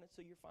call you on it,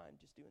 so you're fine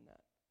just doing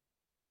that.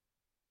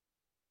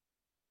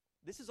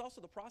 This is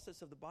also the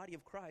process of the body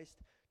of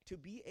Christ to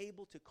be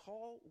able to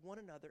call one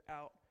another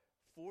out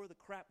for the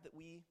crap that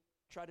we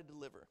try to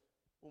deliver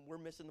when we're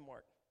missing the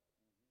mark.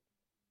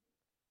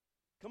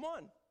 Come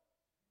on.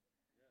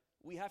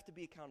 We have to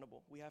be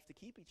accountable. We have to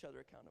keep each other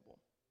accountable.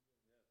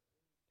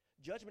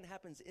 Judgment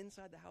happens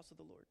inside the house of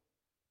the Lord.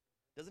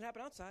 Doesn't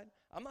happen outside.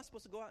 I'm not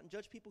supposed to go out and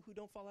judge people who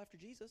don't follow after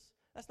Jesus.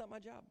 That's not my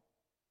job.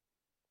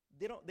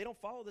 They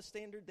don't follow the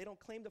standard. They don't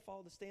claim to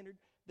follow the standard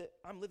that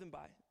I'm living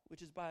by,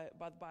 which is by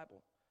the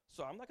Bible.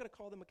 So I'm not going to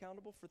call them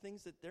accountable for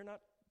things that they're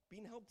not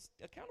being held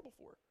accountable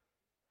for.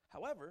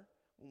 However,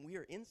 when we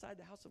are inside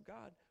the house of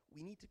God,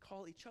 we need to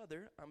call each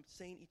other. I'm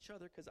saying each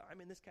other because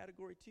I'm in this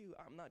category too.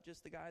 I'm not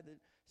just the guy that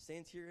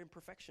stands here in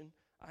perfection.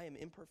 I am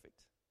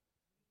imperfect.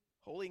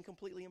 Wholly and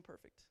completely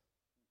imperfect.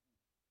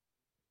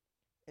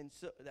 And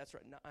so, that's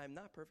right. No, I'm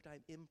not perfect.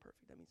 I'm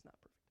imperfect. That means not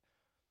perfect.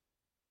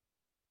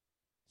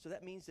 So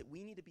that means that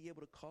we need to be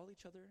able to call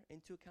each other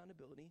into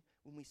accountability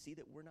when we see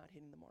that we're not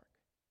hitting the mark,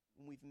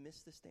 when we've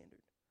missed the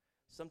standard.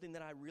 Something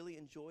that I really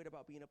enjoyed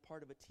about being a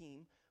part of a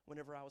team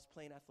whenever I was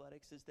playing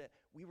athletics is that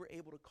we were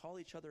able to call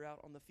each other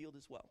out on the field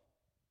as well.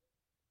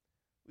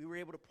 We were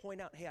able to point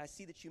out, hey, I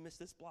see that you missed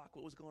this block.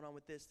 What was going on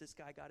with this? This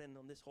guy got in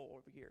on this hole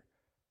over here.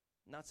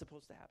 Not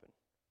supposed to happen.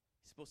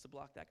 He's supposed to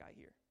block that guy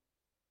here.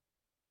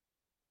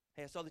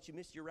 Hey, I saw that you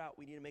missed your route.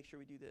 We need to make sure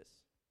we do this.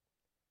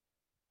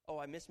 Oh,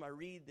 I missed my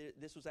read.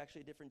 This was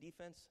actually a different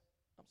defense.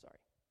 I'm sorry.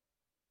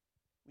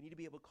 We need to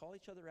be able to call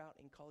each other out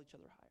and call each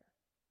other higher.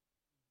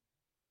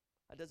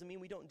 That doesn't mean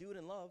we don't do it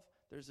in love.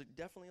 There's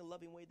definitely a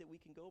loving way that we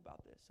can go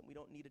about this, and we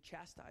don't need to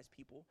chastise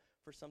people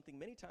for something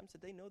many times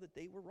that they know that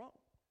they were wrong.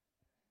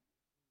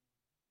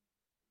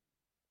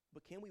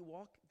 But can we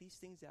walk these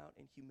things out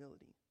in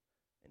humility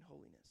and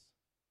holiness?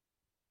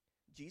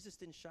 Jesus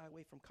didn't shy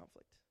away from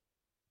conflict.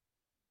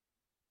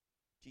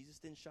 Jesus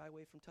didn't shy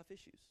away from tough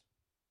issues.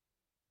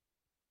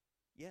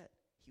 Yet,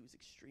 he was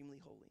extremely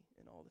holy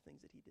in all the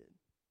things that he did.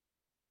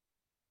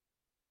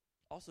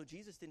 Also,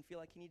 Jesus didn't feel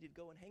like he needed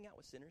to go and hang out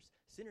with sinners.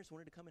 Sinners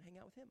wanted to come and hang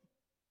out with him.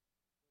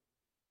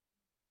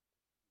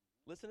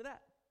 Listen to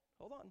that.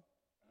 Hold on.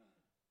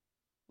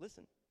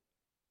 Listen.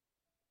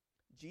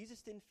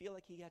 Jesus didn't feel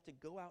like he had to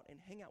go out and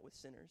hang out with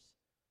sinners.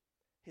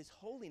 His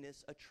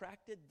holiness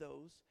attracted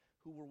those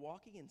who were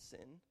walking in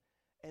sin,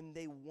 and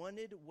they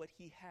wanted what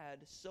he had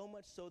so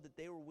much so that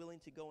they were willing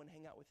to go and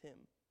hang out with him.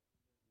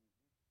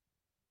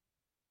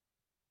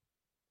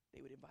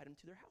 They would invite him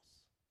to their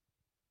house.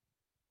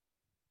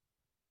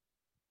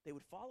 They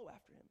would follow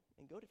after him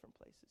and go different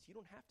places. You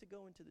don't have to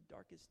go into the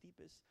darkest,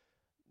 deepest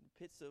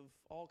pits of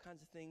all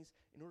kinds of things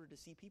in order to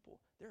see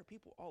people. There are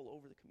people all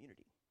over the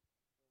community.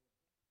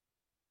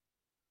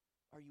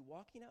 Are you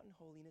walking out in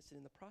holiness? And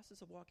in the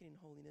process of walking in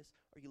holiness,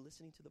 are you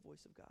listening to the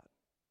voice of God?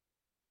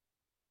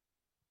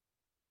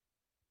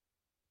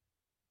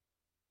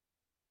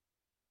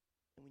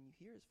 And when you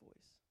hear his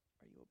voice,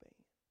 are you obeying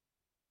it?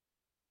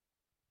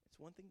 It's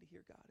one thing to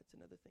hear God. It's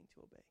another thing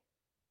to obey.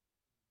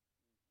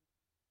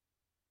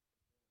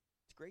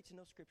 It's great to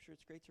know Scripture.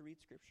 It's great to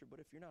read Scripture. But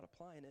if you're not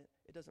applying it,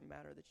 it doesn't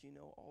matter that you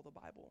know all the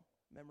Bible,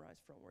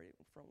 memorized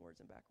frontwards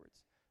and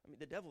backwards. I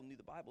mean, the devil knew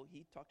the Bible.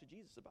 He talked to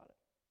Jesus about it.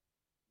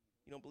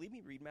 You don't believe me?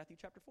 Read Matthew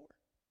chapter 4.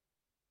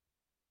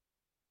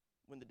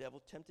 When the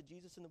devil tempted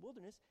Jesus in the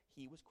wilderness,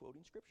 he was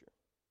quoting Scripture.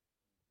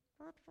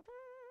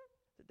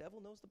 The devil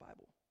knows the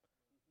Bible.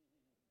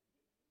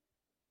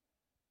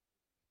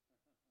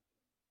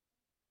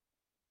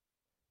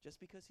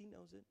 Just because he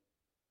knows it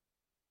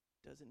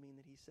doesn't mean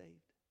that he's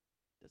saved.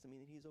 Doesn't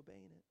mean that he's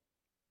obeying it.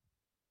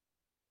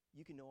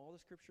 You can know all the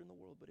Scripture in the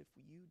world, but if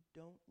you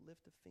don't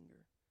lift a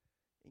finger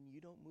and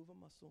you don't move a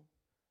muscle,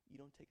 you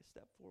don't take a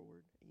step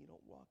forward, and you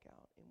don't walk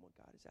out in what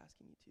God is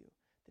asking you to,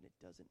 then it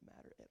doesn't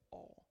matter at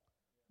all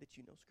that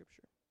you know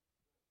Scripture.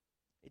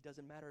 It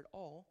doesn't matter at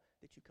all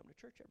that you come to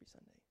church every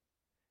Sunday.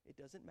 It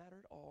doesn't matter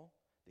at all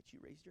that you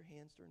raised your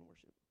hands during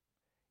worship.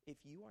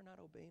 If you are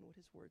not obeying what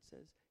his word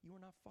says, you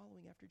are not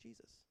following after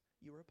Jesus.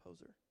 You are a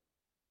poser.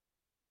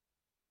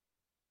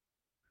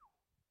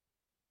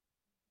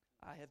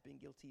 I have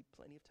been guilty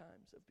plenty of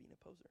times of being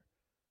a poser.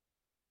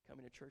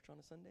 Coming to church on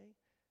a Sunday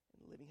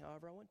and living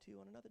however I want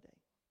to on another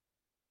day.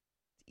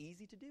 It's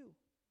easy to do,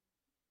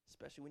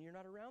 especially when you're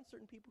not around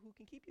certain people who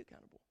can keep you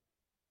accountable.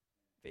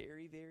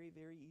 Very, very,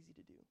 very easy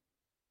to do.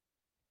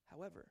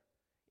 However,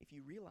 if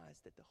you realize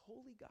that the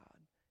holy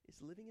God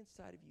is living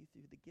inside of you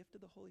through the gift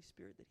of the Holy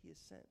Spirit that he has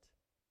sent,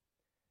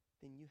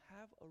 then you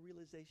have a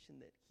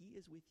realization that he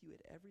is with you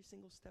at every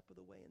single step of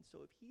the way. And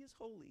so if he is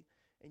holy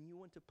and you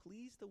want to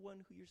please the one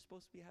who you're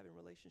supposed to be having a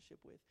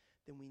relationship with,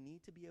 then we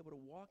need to be able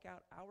to walk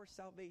out our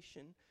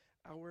salvation,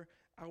 our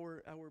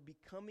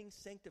becoming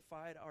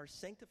sanctified, our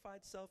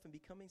sanctified self and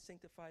becoming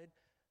sanctified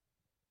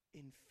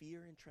in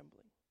fear and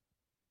trembling.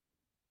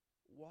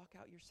 Walk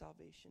out your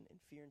salvation in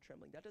fear and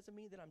trembling. That doesn't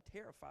mean that I'm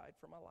terrified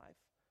for my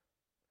life,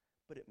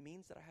 but it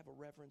means that I have a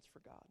reverence for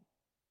God.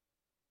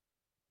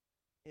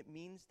 It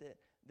means that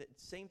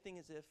same thing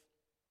as if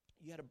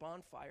you had a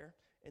bonfire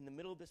in the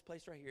middle of this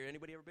place right here.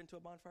 Anybody ever been to a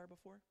bonfire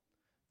before?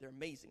 They're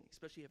amazing,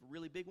 especially if you have a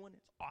really big one.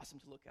 It's awesome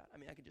to look at. I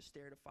mean, I could just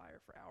stare at a fire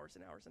for hours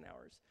and hours and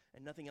hours,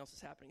 and nothing else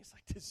is happening. It's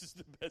like, this is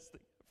the best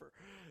thing ever.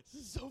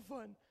 This is so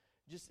fun.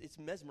 It's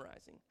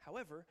mesmerizing.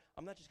 However,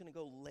 I'm not just going to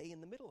go lay in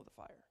the middle of the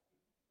fire.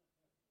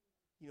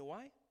 You know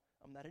why?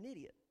 I'm not an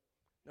idiot.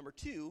 Number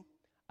two,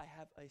 I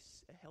have a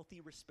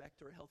healthy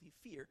respect or a healthy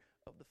fear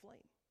of the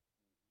flame.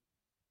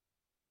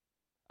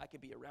 I can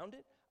be around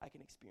it. I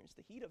can experience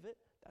the heat of it.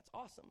 That's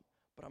awesome.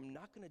 But I'm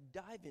not going to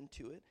dive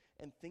into it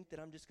and think that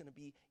I'm just going to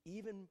be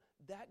even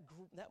that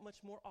much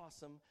more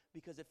awesome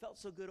because it felt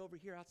so good over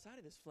here outside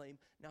of this flame.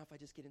 Now if I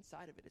just get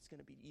inside of it, it's going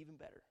to be even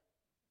better.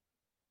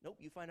 Nope,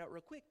 you find out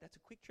real quick. That's a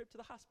quick trip to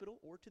the hospital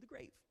or to the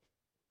grave.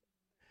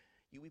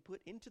 You'll be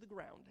put into the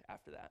ground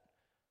after that.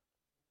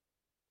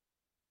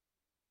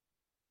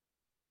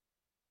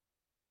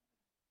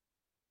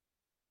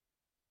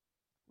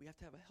 We have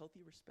to have a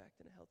healthy respect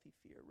and a healthy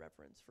fear,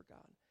 reverence for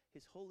God.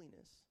 His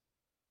holiness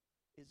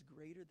is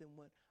greater than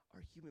what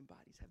our human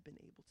bodies have been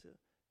able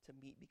to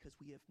meet because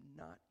we have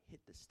not hit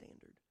the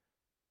standard.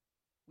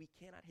 We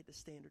cannot hit the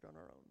standard on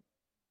our own.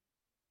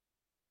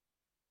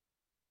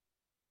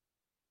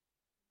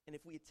 And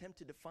if we attempt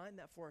to define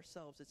that for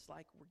ourselves, it's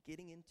like we're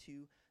getting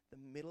into the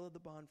middle of the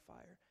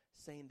bonfire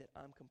saying that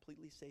I'm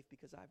completely safe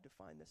because I've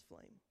defined this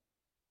flame.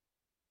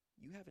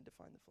 You haven't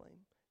defined the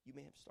flame. You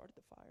may have started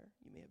the fire.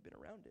 You may have been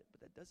around it,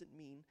 but that doesn't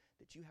mean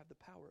that you have the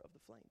power of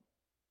the flame.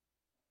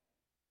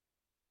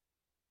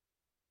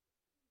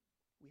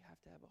 We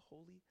have to have a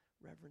holy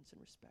reverence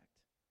and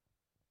respect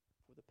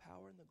for the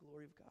power and the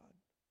glory of God.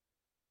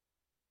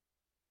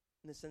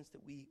 In the sense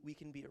that we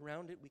can be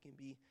around it, we can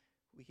be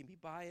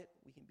by it,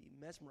 we can be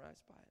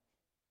mesmerized by it.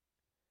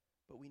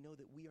 But we know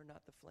that we are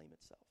not the flame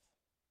itself.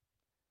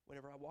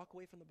 Whenever I walk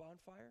away from the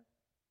bonfire,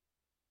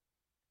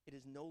 it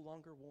is no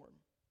longer warm.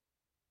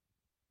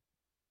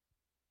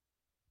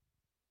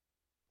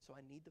 So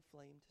I need the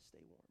flame to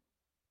stay warm.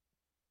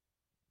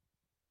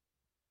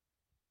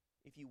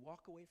 If you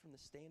walk away from the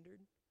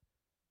standard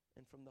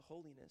and from the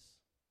holiness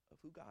of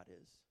who God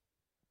is,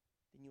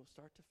 then you'll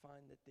start to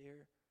find that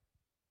there's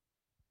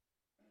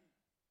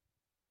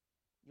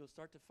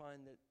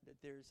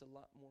a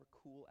lot more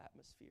cool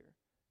atmosphere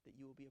that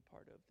you will be a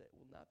part of that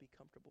will not be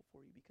comfortable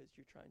for you because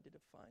you're trying to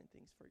define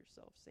things for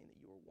yourself, saying that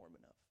you are warm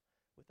enough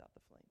without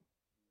the flame.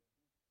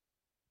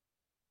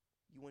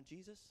 You want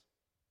Jesus?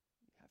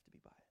 You have to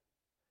be by it.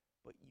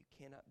 But you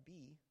cannot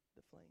be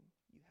the flame.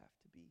 You have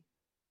to be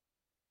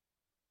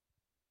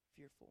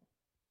fearful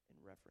and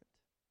reverent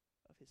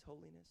of his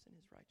holiness and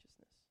his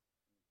righteousness.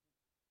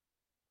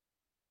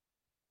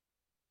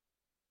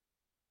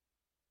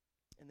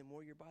 And the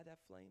more you're by that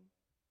flame,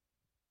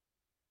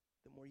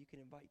 the more you can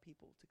invite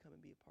people to come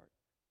and be a part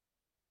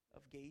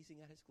of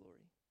gazing at his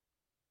glory,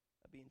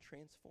 of being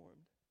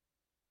transformed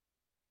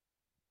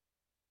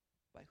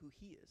by who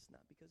he is,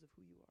 not because of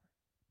who you are.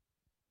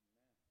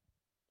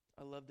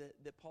 I love that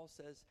Paul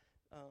says,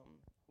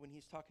 when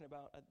he's talking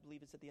about, I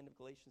believe it's at the end of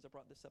Galatians, I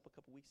brought this up a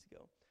couple weeks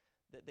ago,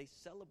 that they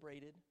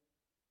celebrated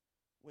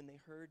when they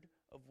heard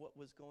of what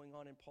was going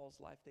on in Paul's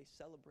life. They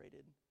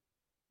celebrated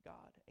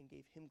God and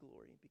gave him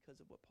glory because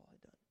of what Paul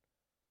had done.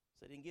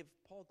 So they didn't give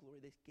Paul glory,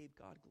 they gave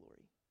God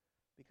glory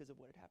because of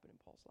what had happened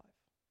in Paul's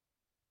life.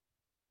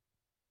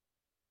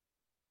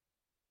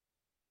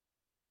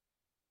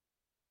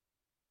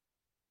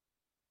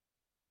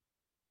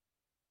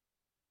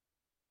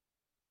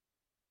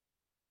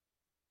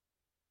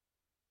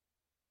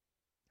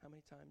 How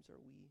many times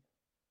are we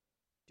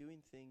doing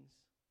things,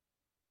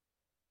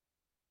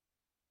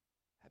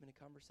 having a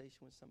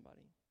conversation with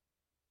somebody,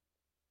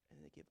 and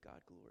they give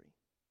God glory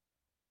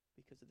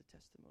because of the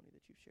testimony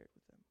that you've shared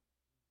with them?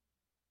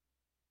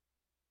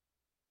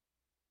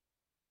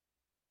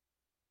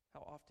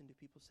 How often do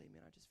people say,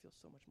 man, I just feel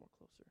so much more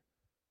closer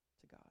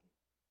to God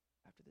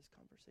after this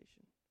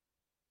conversation?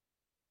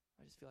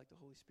 I just feel like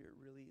the Holy Spirit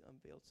really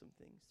unveiled some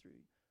things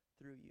through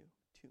you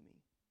to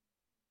me.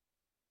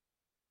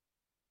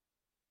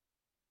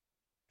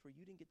 Where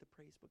you didn't get the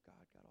praise, but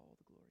God got all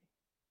the glory.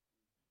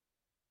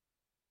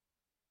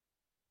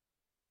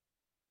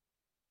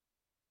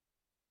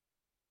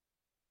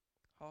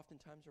 How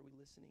oftentimes are we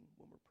listening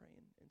when we're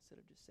praying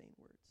instead of just saying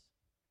words?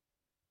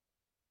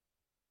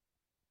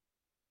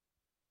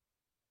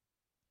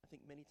 I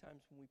think many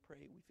times when we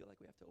pray, we feel like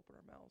we have to open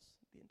our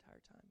mouths the entire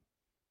time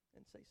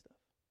and say stuff.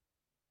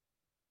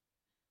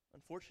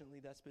 Unfortunately,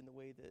 that's been the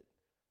way that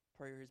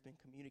prayer has been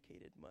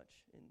communicated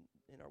much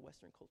in our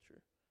Western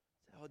culture.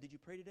 Oh, did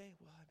you pray today?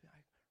 Well, I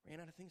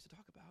ran out of things to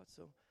talk about,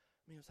 so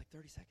it was like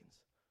 30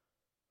 seconds.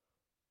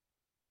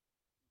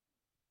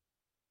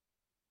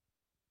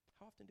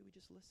 How often do we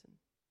just listen?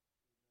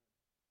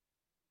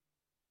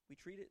 We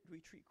treat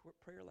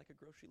prayer like a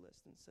grocery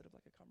list instead of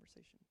like a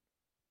conversation.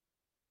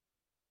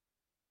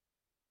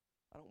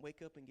 I don't wake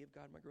up and give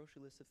God my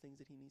grocery list of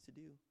things that he needs to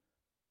do.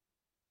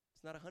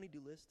 It's not a honey-do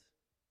list.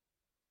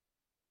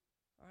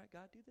 All right,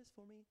 God, do this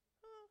for me.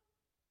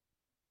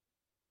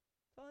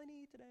 That's all I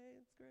need today.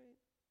 It's great.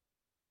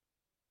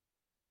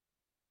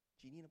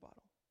 Genie in a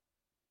bottle.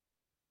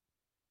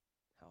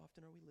 How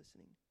often are we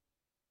listening?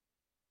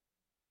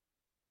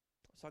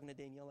 I was talking to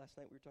Danielle last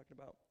night. We were talking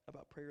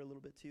about prayer a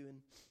little bit too, and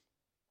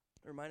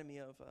it reminded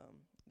me of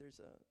there's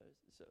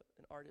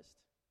an artist.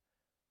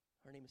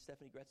 Her name is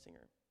Stephanie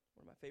Gretzinger,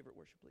 one of my favorite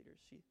worship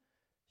leaders. She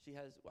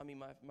has,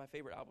 my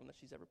favorite album that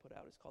she's ever put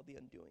out is called The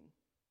Undoing.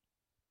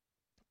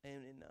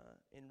 And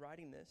in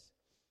writing this,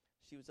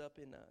 she was up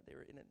they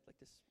were in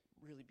this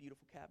really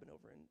beautiful cabin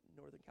over in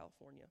Northern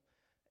California.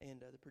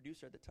 And the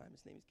producer at the time,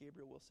 his name is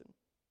Gabriel Wilson.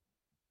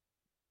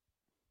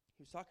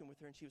 He was talking with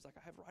her, and she was like,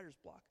 I have writer's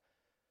block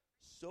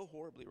so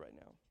horribly right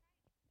now.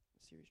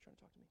 Siri's trying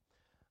to talk to me.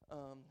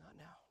 Not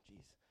now,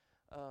 jeez.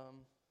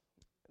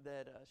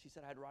 She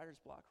said I had writer's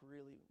block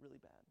really, really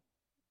bad.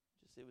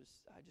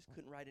 I just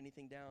couldn't write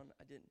anything down.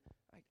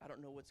 I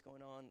don't know what's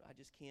going on. I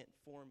just can't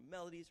form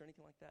melodies or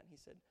anything like that. And he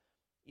said,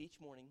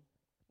 each morning,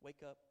 wake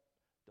up,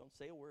 don't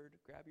say a word,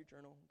 grab your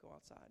journal, go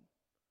outside.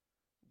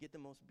 Get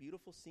the most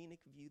beautiful scenic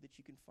view that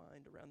you can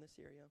find around this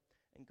area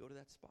and go to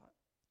that spot.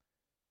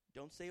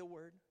 Don't say a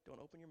word.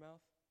 Don't open your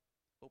mouth.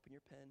 Open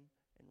your pen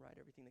and write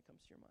everything that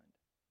comes to your mind.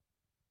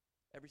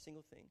 Every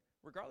single thing,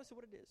 regardless of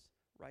what it is,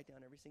 write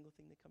down every single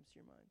thing that comes to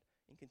your mind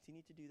and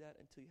continue to do that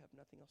until you have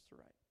nothing else to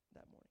write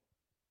that morning.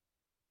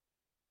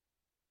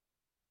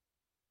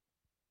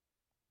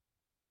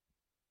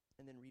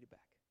 And then read it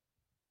back.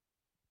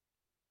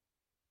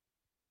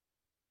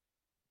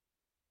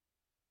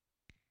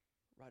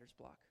 Writer's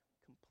block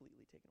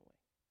completely taken away.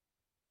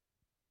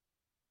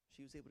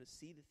 She was able to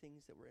see the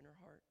things that were in her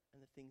heart and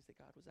the things that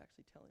God was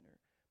actually telling her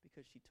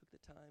because she took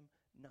the time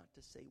not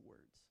to say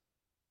words,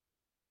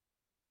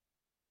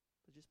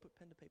 but just put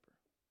pen to paper,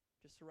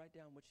 just to write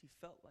down what she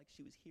felt like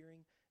she was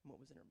hearing and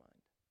what was in her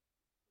mind.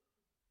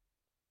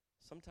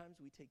 Sometimes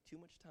we take too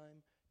much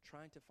time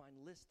trying to find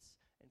lists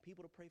and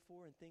people to pray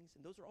for and things,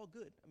 and those are all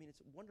good. I mean,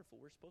 it's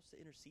wonderful. We're supposed to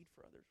intercede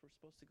for others. We're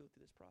supposed to go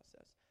through this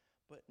process.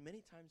 But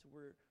many times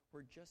we're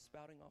just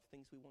spouting off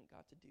things we want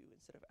God to do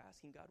instead of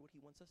asking God what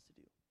he wants us to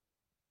do.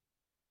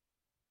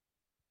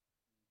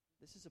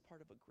 This is a part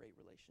of a great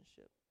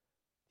relationship.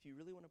 If you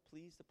really want to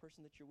please the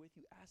person that you're with,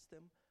 you ask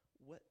them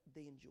what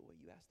they enjoy.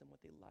 You ask them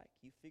what they like.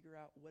 You figure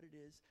out what it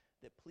is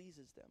that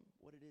pleases them,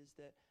 what it is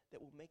that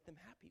will make them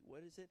happy.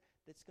 What is it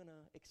that's going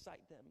to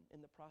excite them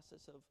in the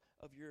process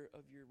of your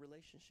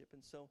relationship?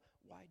 And so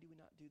why do we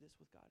not do this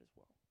with God as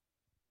well?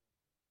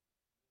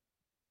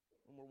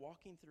 When we're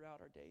walking throughout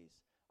our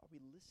days, are we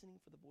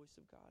listening for the voice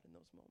of God in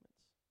those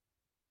moments?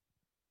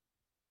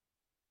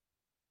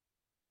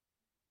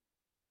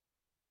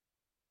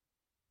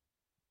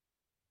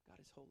 God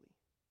is holy.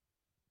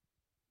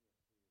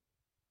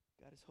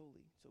 God is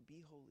holy. So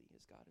be holy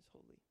as God is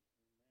holy.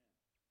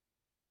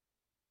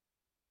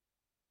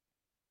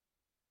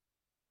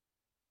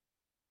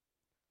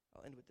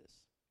 I'll end with this.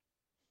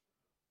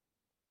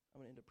 I'm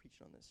going to end up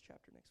preaching on this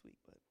chapter next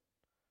week, but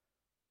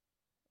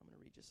I'm going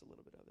to read just a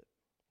little bit of it.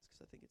 It's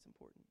because I think it's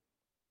important.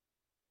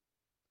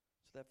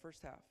 So that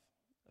first half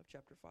of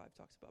chapter 5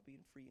 talks about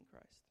being free in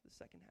Christ. The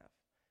second half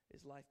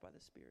is life by the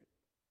Spirit.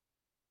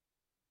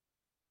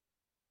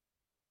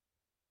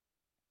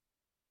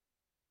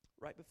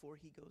 Right before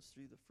he goes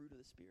through the fruit of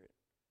the Spirit,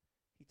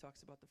 he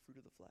talks about the fruit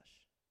of the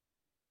flesh.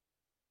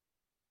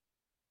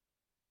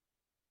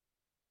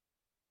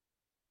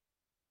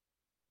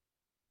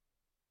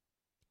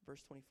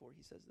 Verse 24,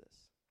 he says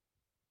this: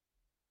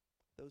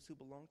 "Those who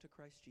belong to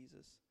Christ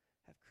Jesus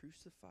have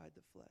crucified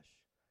the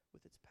flesh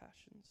with its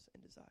passions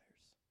and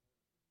desires.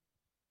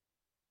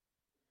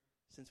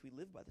 Since we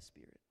live by the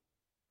Spirit,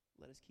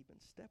 let us keep in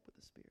step with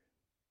the Spirit.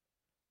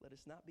 Let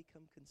us not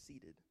become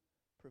conceited,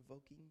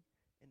 provoking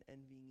and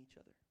envying each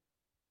other."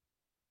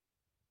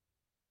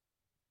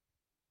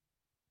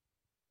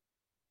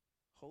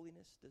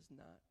 Holiness does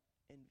not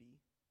envy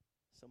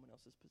someone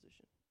else's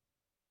position.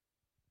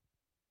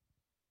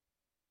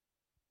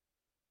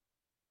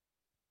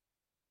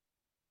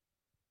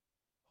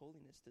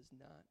 Holiness does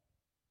not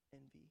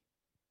envy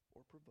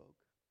or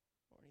provoke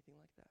or anything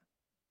like that.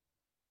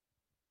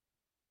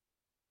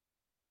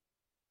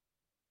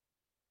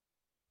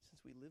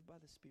 Since we live by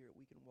the Spirit,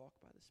 we can walk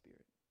by the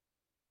Spirit.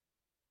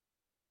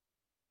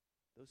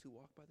 Those who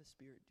walk by the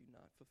Spirit do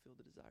not fulfill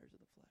the desires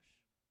of the flesh.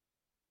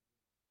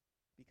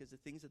 Because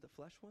the things that the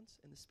flesh wants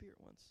and the Spirit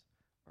wants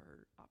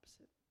are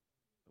opposite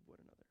of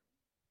one another.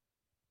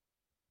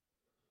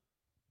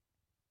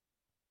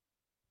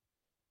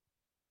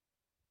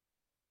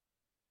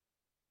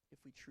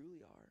 If we truly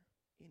are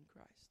in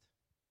Christ,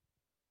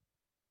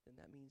 then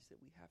that means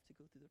that we have to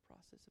go through the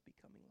process of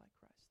becoming like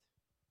Christ.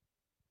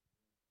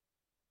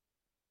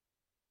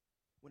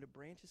 When a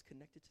branch is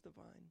connected to the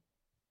vine,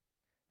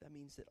 that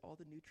means that all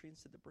the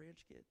nutrients that the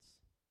branch gets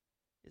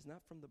is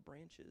not from the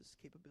branch's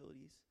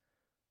capabilities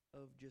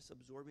of just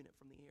absorbing it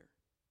from the air.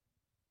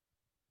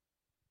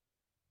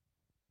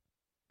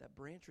 That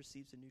branch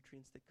receives the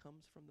nutrients that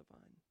comes from the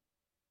vine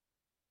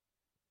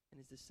and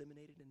is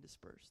disseminated and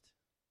dispersed.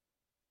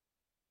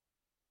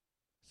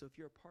 So if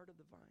you're a part of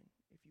the vine,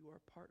 if you are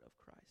a part of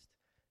Christ,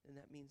 then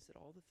that means that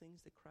all the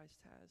things that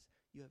Christ has,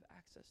 you have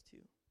access to.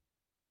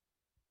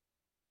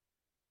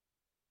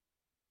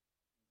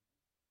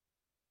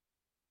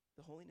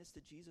 The holiness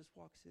that Jesus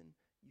walks in,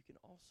 you can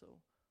also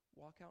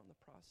walk out in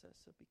the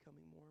process of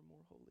becoming more and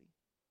more holy.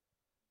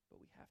 But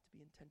we have to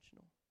be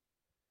intentional.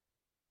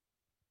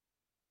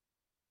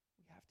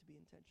 We have to be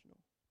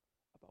intentional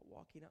about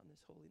walking out in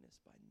this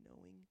holiness by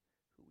knowing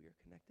who we are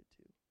connected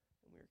to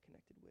and we are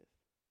connected with.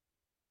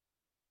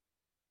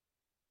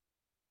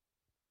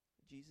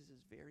 Jesus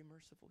is very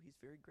merciful. He's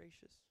very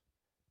gracious.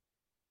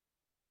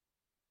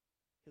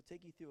 He'll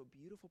take you through a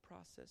beautiful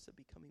process of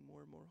becoming more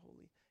and more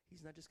holy.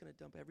 He's not just going to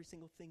dump every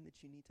single thing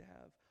that you need to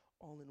have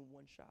all in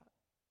one shot.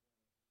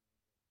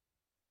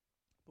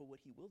 But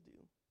what he will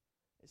do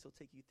is he'll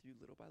take you through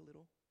little by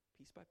little,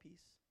 piece by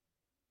piece,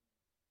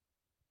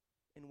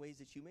 in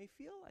ways that you may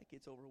feel like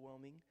it's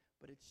overwhelming,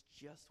 but it's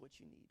just what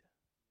you need.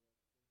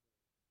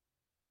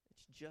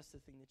 It's just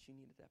the thing that you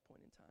need at that point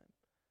in time.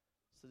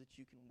 so that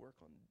you can work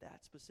on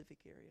that specific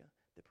area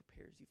that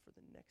prepares you for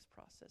the next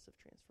process of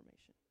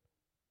transformation.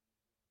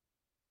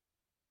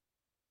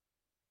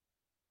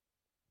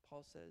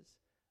 Paul says,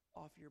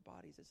 offer your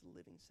bodies as a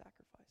living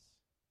sacrifice.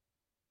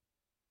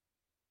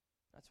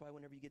 That's why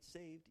whenever you get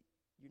saved,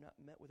 you're not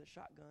met with a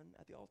shotgun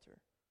at the altar.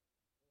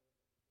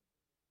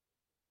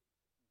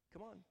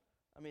 Come on.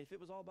 I mean, if it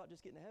was all about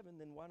just getting to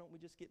heaven, then why don't we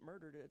just get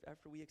murdered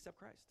after we accept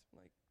Christ?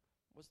 Like,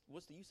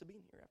 what's the use of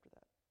being here after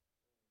that?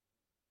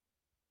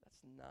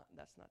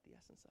 That's not the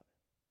essence of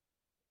it.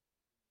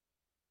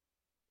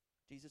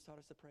 Jesus taught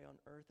us to pray on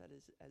earth as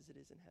it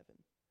is in heaven.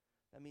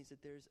 That means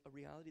that there's a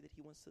reality that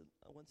he wants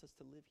us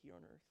to live here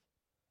on earth,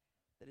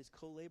 that is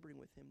co-laboring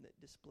with him, that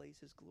displays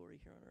his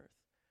glory here on earth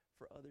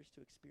for others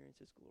to experience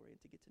his glory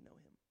and to get to know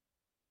him.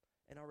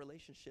 And our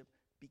relationship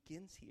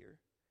begins here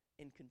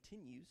and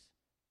continues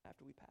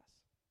after we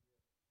pass.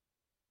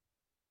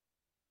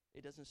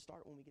 It doesn't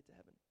start when we get to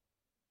heaven.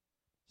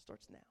 It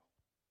starts now.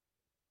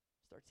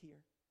 It starts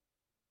here,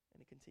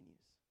 and it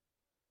continues.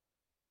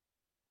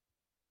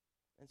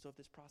 And so if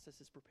this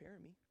process is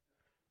preparing me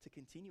to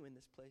continue in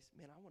this place,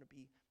 man, I want to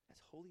be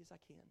as holy as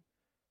I can.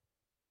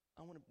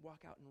 I want to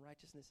walk out in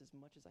righteousness as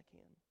much as I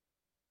can.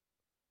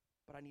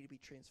 But I need to be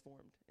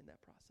transformed in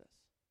that process.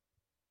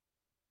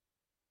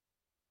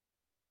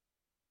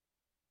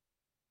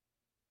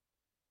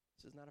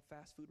 This is not a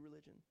fast food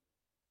religion.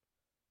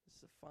 This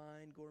is a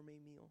fine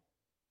gourmet meal.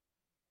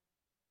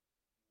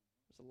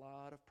 There's a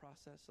lot of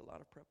process, a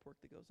lot of prep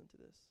work that goes into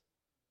this.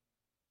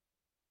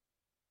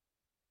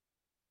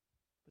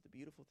 But the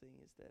beautiful thing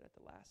is that at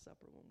the Last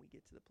Supper, when we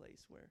get to the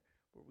place where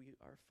we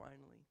are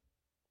finally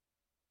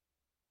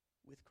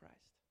with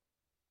Christ,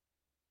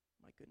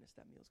 my goodness,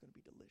 that meal is going to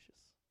be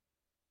delicious.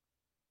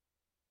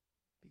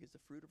 Because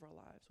the fruit of our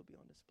lives will be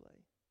on display.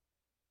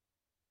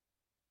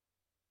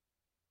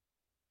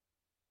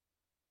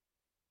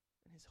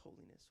 And his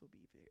holiness will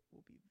be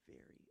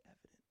very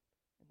evident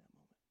in that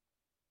moment.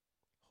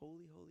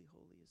 Holy, holy,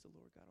 holy is the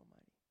Lord God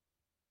Almighty,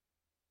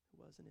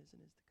 who was and is to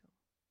come.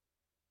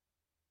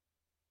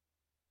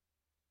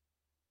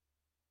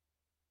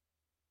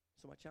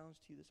 So my challenge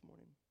to you this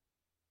morning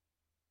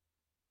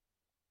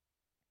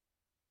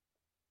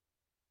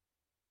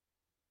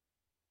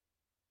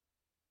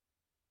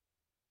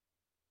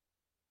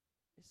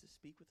is to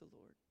speak with the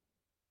Lord.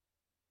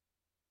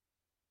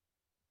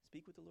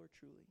 Speak with the Lord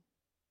truly.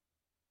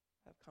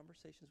 Have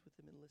conversations with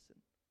him and listen.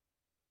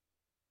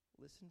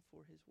 Listen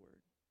for his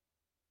word.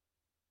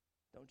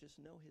 Don't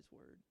just know his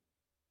word.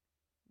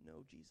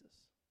 Know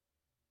Jesus.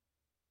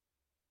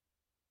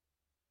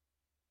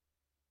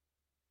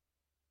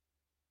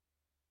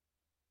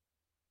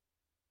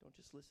 Don't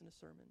just listen to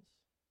sermons.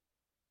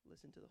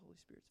 Listen to the Holy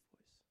Spirit's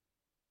voice.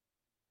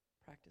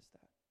 Practice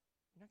that.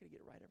 You're not going to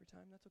get it right every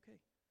time. That's okay.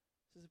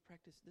 This is a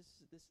practice.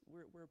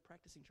 We're a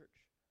practicing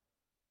church.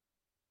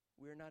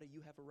 We're not a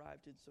you have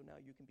arrived and so now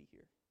you can be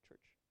here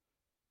church.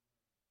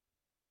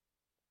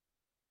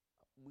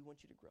 We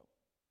want you to grow.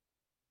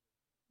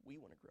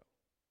 We want to grow.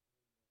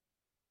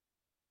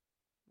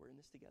 We're in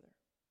this together.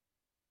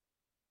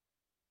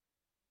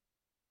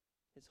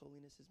 His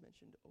holiness is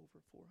mentioned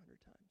over 400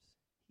 times.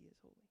 He is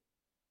holy.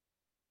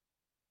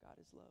 God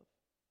is love.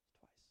 It's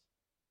twice.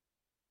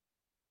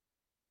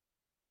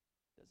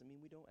 Doesn't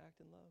mean we don't act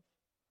in love,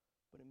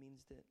 but it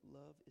means that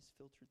love is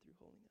filtered through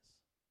holiness.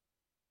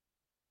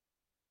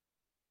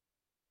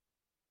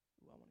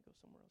 Ooh, I want to go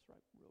somewhere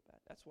else real bad.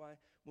 That's why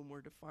when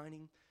we're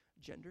defining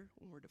gender,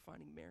 when we're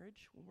defining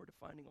marriage, when we're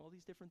defining all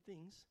these different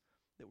things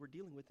that we're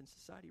dealing with in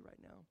society right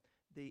now,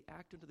 they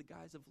act under the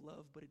guise of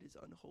love, but it is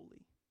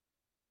unholy.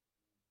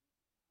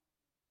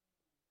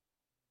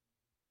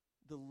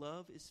 The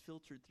love is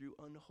filtered through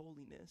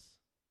unholiness,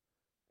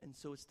 and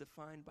so it's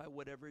defined by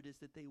whatever it is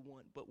that they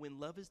want. But when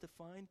love is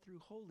defined through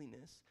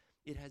holiness,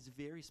 it has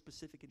very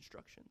specific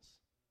instructions.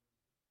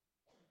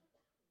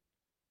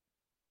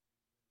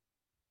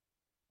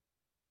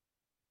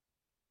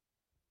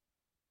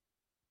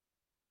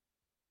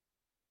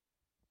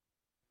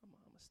 I'm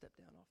going to step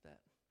down off that.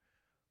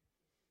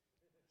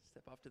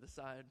 Step off to the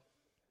side.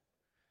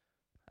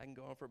 I can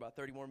go on for about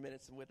 30 more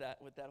minutes with that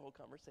whole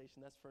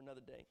conversation. That's for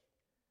another day.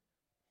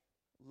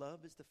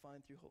 Love is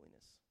defined through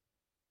holiness.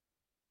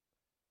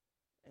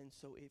 And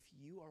so if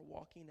you are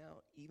walking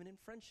out, even in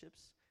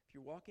friendships, if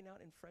you're walking out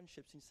in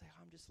friendships and you say,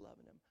 oh, I'm just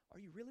loving them, are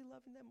you really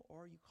loving them,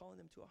 or are you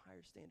calling them to a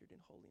higher standard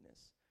in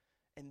holiness?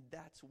 And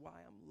that's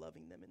why I'm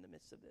loving them in the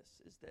midst of this,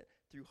 is that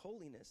through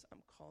holiness,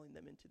 I'm calling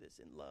them into this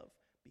in love,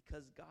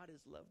 because God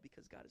is love,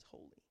 because God is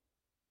holy.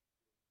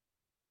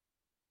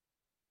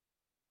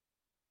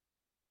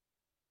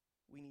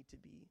 We need to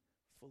be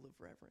full of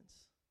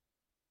reverence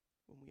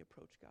when we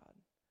approach God,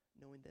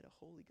 knowing that a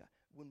holy God.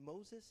 When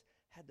Moses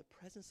had the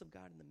presence of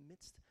God in the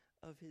midst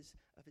of his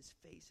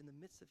face, in the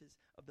midst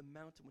of the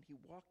mountain, when he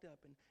walked up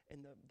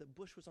and the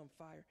bush was on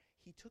fire,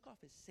 he took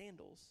off his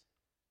sandals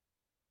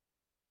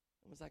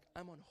and was like,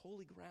 I'm on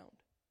holy ground.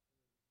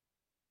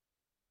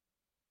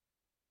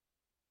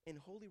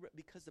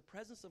 Because the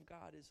presence of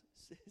God is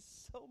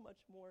so much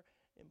more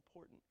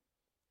important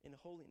in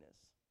holiness.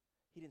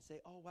 He didn't say,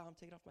 oh, wow, I'm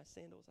taking off my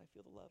sandals. I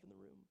feel the love in the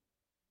room.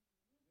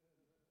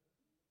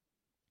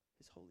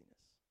 His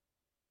holiness.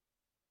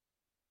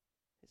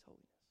 His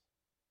holiness.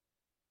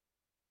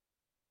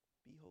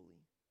 Be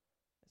holy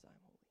as I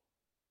am holy.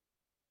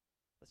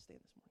 Let's stand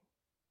this morning.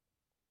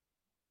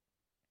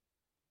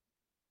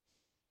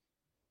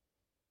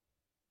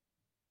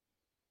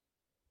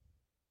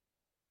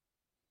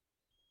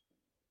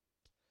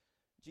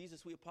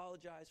 Jesus, we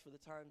apologize for the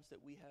times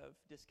that we have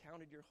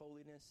discounted your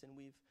holiness and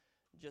we've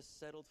just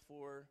settled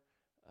for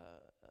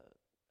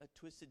a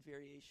twisted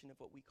variation of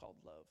what we called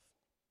love.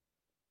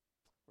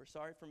 We're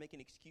sorry for making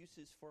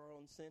excuses for our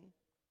own sin.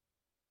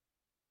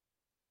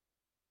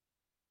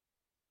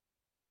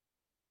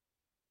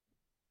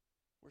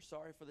 We're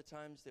sorry for the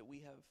times that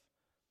we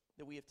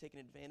have taken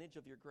advantage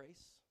of your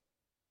grace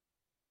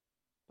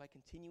by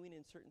continuing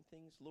in certain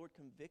things. Lord,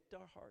 convict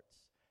our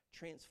hearts,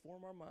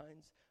 transform our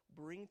minds,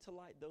 bring to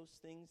light those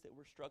things that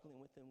we're struggling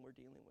with and we're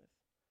dealing with.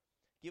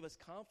 Give us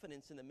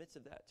confidence in the midst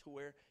of that to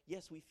where,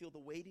 yes, we feel the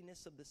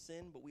weightiness of the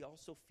sin, but we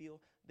also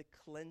feel the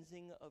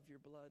cleansing of your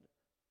blood.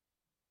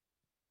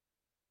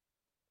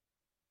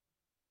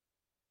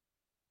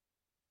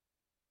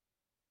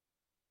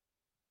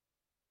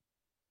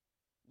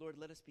 Lord,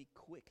 let us be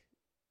quick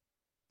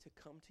to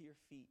come to your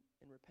feet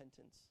in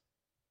repentance.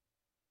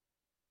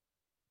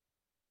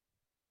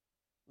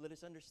 Let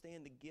us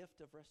understand the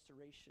gift of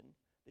restoration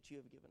that you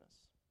have given us.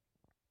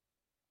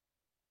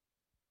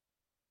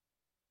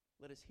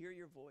 Let us hear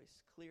your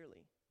voice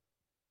clearly.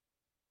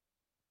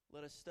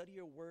 Let us study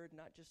your word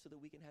not just so that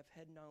we can have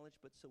head knowledge,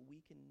 but so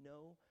we can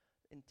know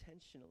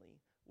intentionally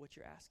what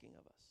you're asking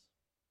of us.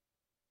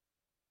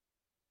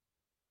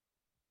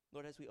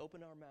 Lord, as we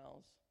open our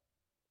mouths,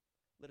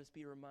 let us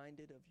be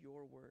reminded of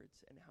your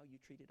words and how you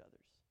treated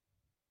others.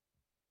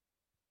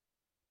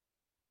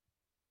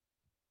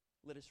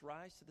 Let us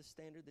rise to the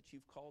standard that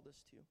you've called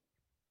us to.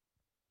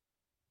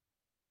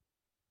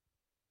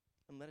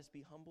 And let us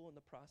be humble in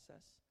the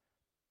process,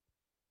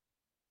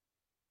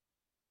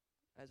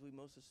 as we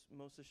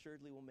most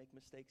assuredly will make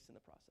mistakes in the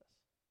process.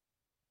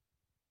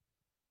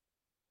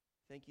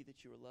 Thank you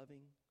that you are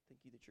loving.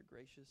 Thank you that you're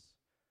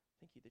gracious.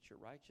 Thank you that you're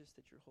righteous,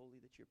 that you're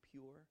holy, that you're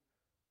pure,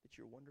 that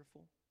you're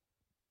wonderful.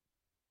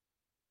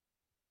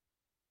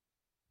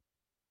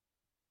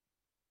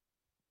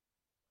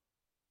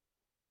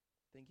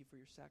 Thank you for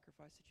your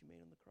sacrifice that you made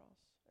on the cross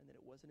and that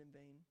it wasn't in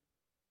vain.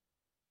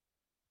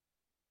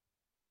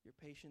 Your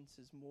patience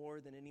is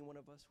more than any one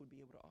of us would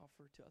be able to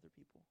offer to other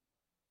people.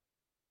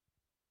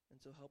 And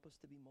so help us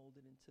to be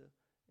molded into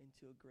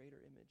a greater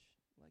image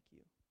like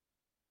you.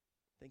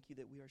 Thank you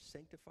that we are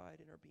sanctified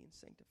and are being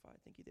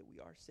sanctified. Thank you that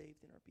we are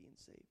saved and are being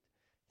saved.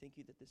 Thank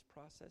you that this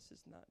process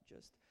is not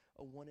just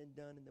a one and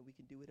done and that we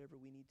can do whatever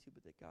we need to,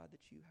 but that God,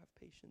 that you have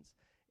patience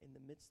in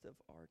the midst of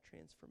our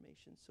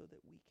transformation so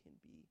that we can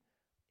be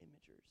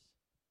imagers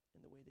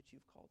in the way that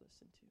you've called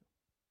us into.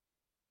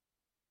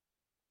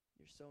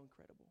 You're so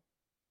incredible.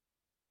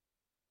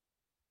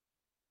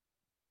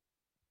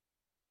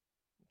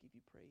 We give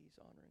you praise,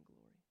 honor, and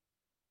glory.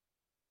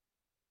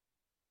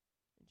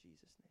 In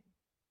Jesus' name.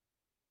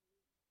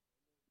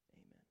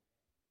 Amen.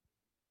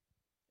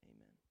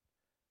 Amen.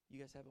 You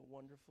guys have a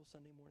wonderful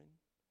Sunday morning.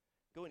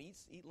 Go and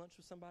eat lunch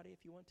with somebody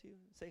if you want to.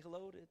 Say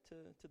hello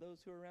to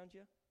those who are around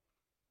you.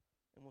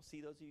 And we'll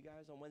see those of you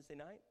guys on Wednesday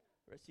night.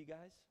 The rest of you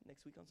guys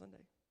next week on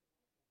Sunday.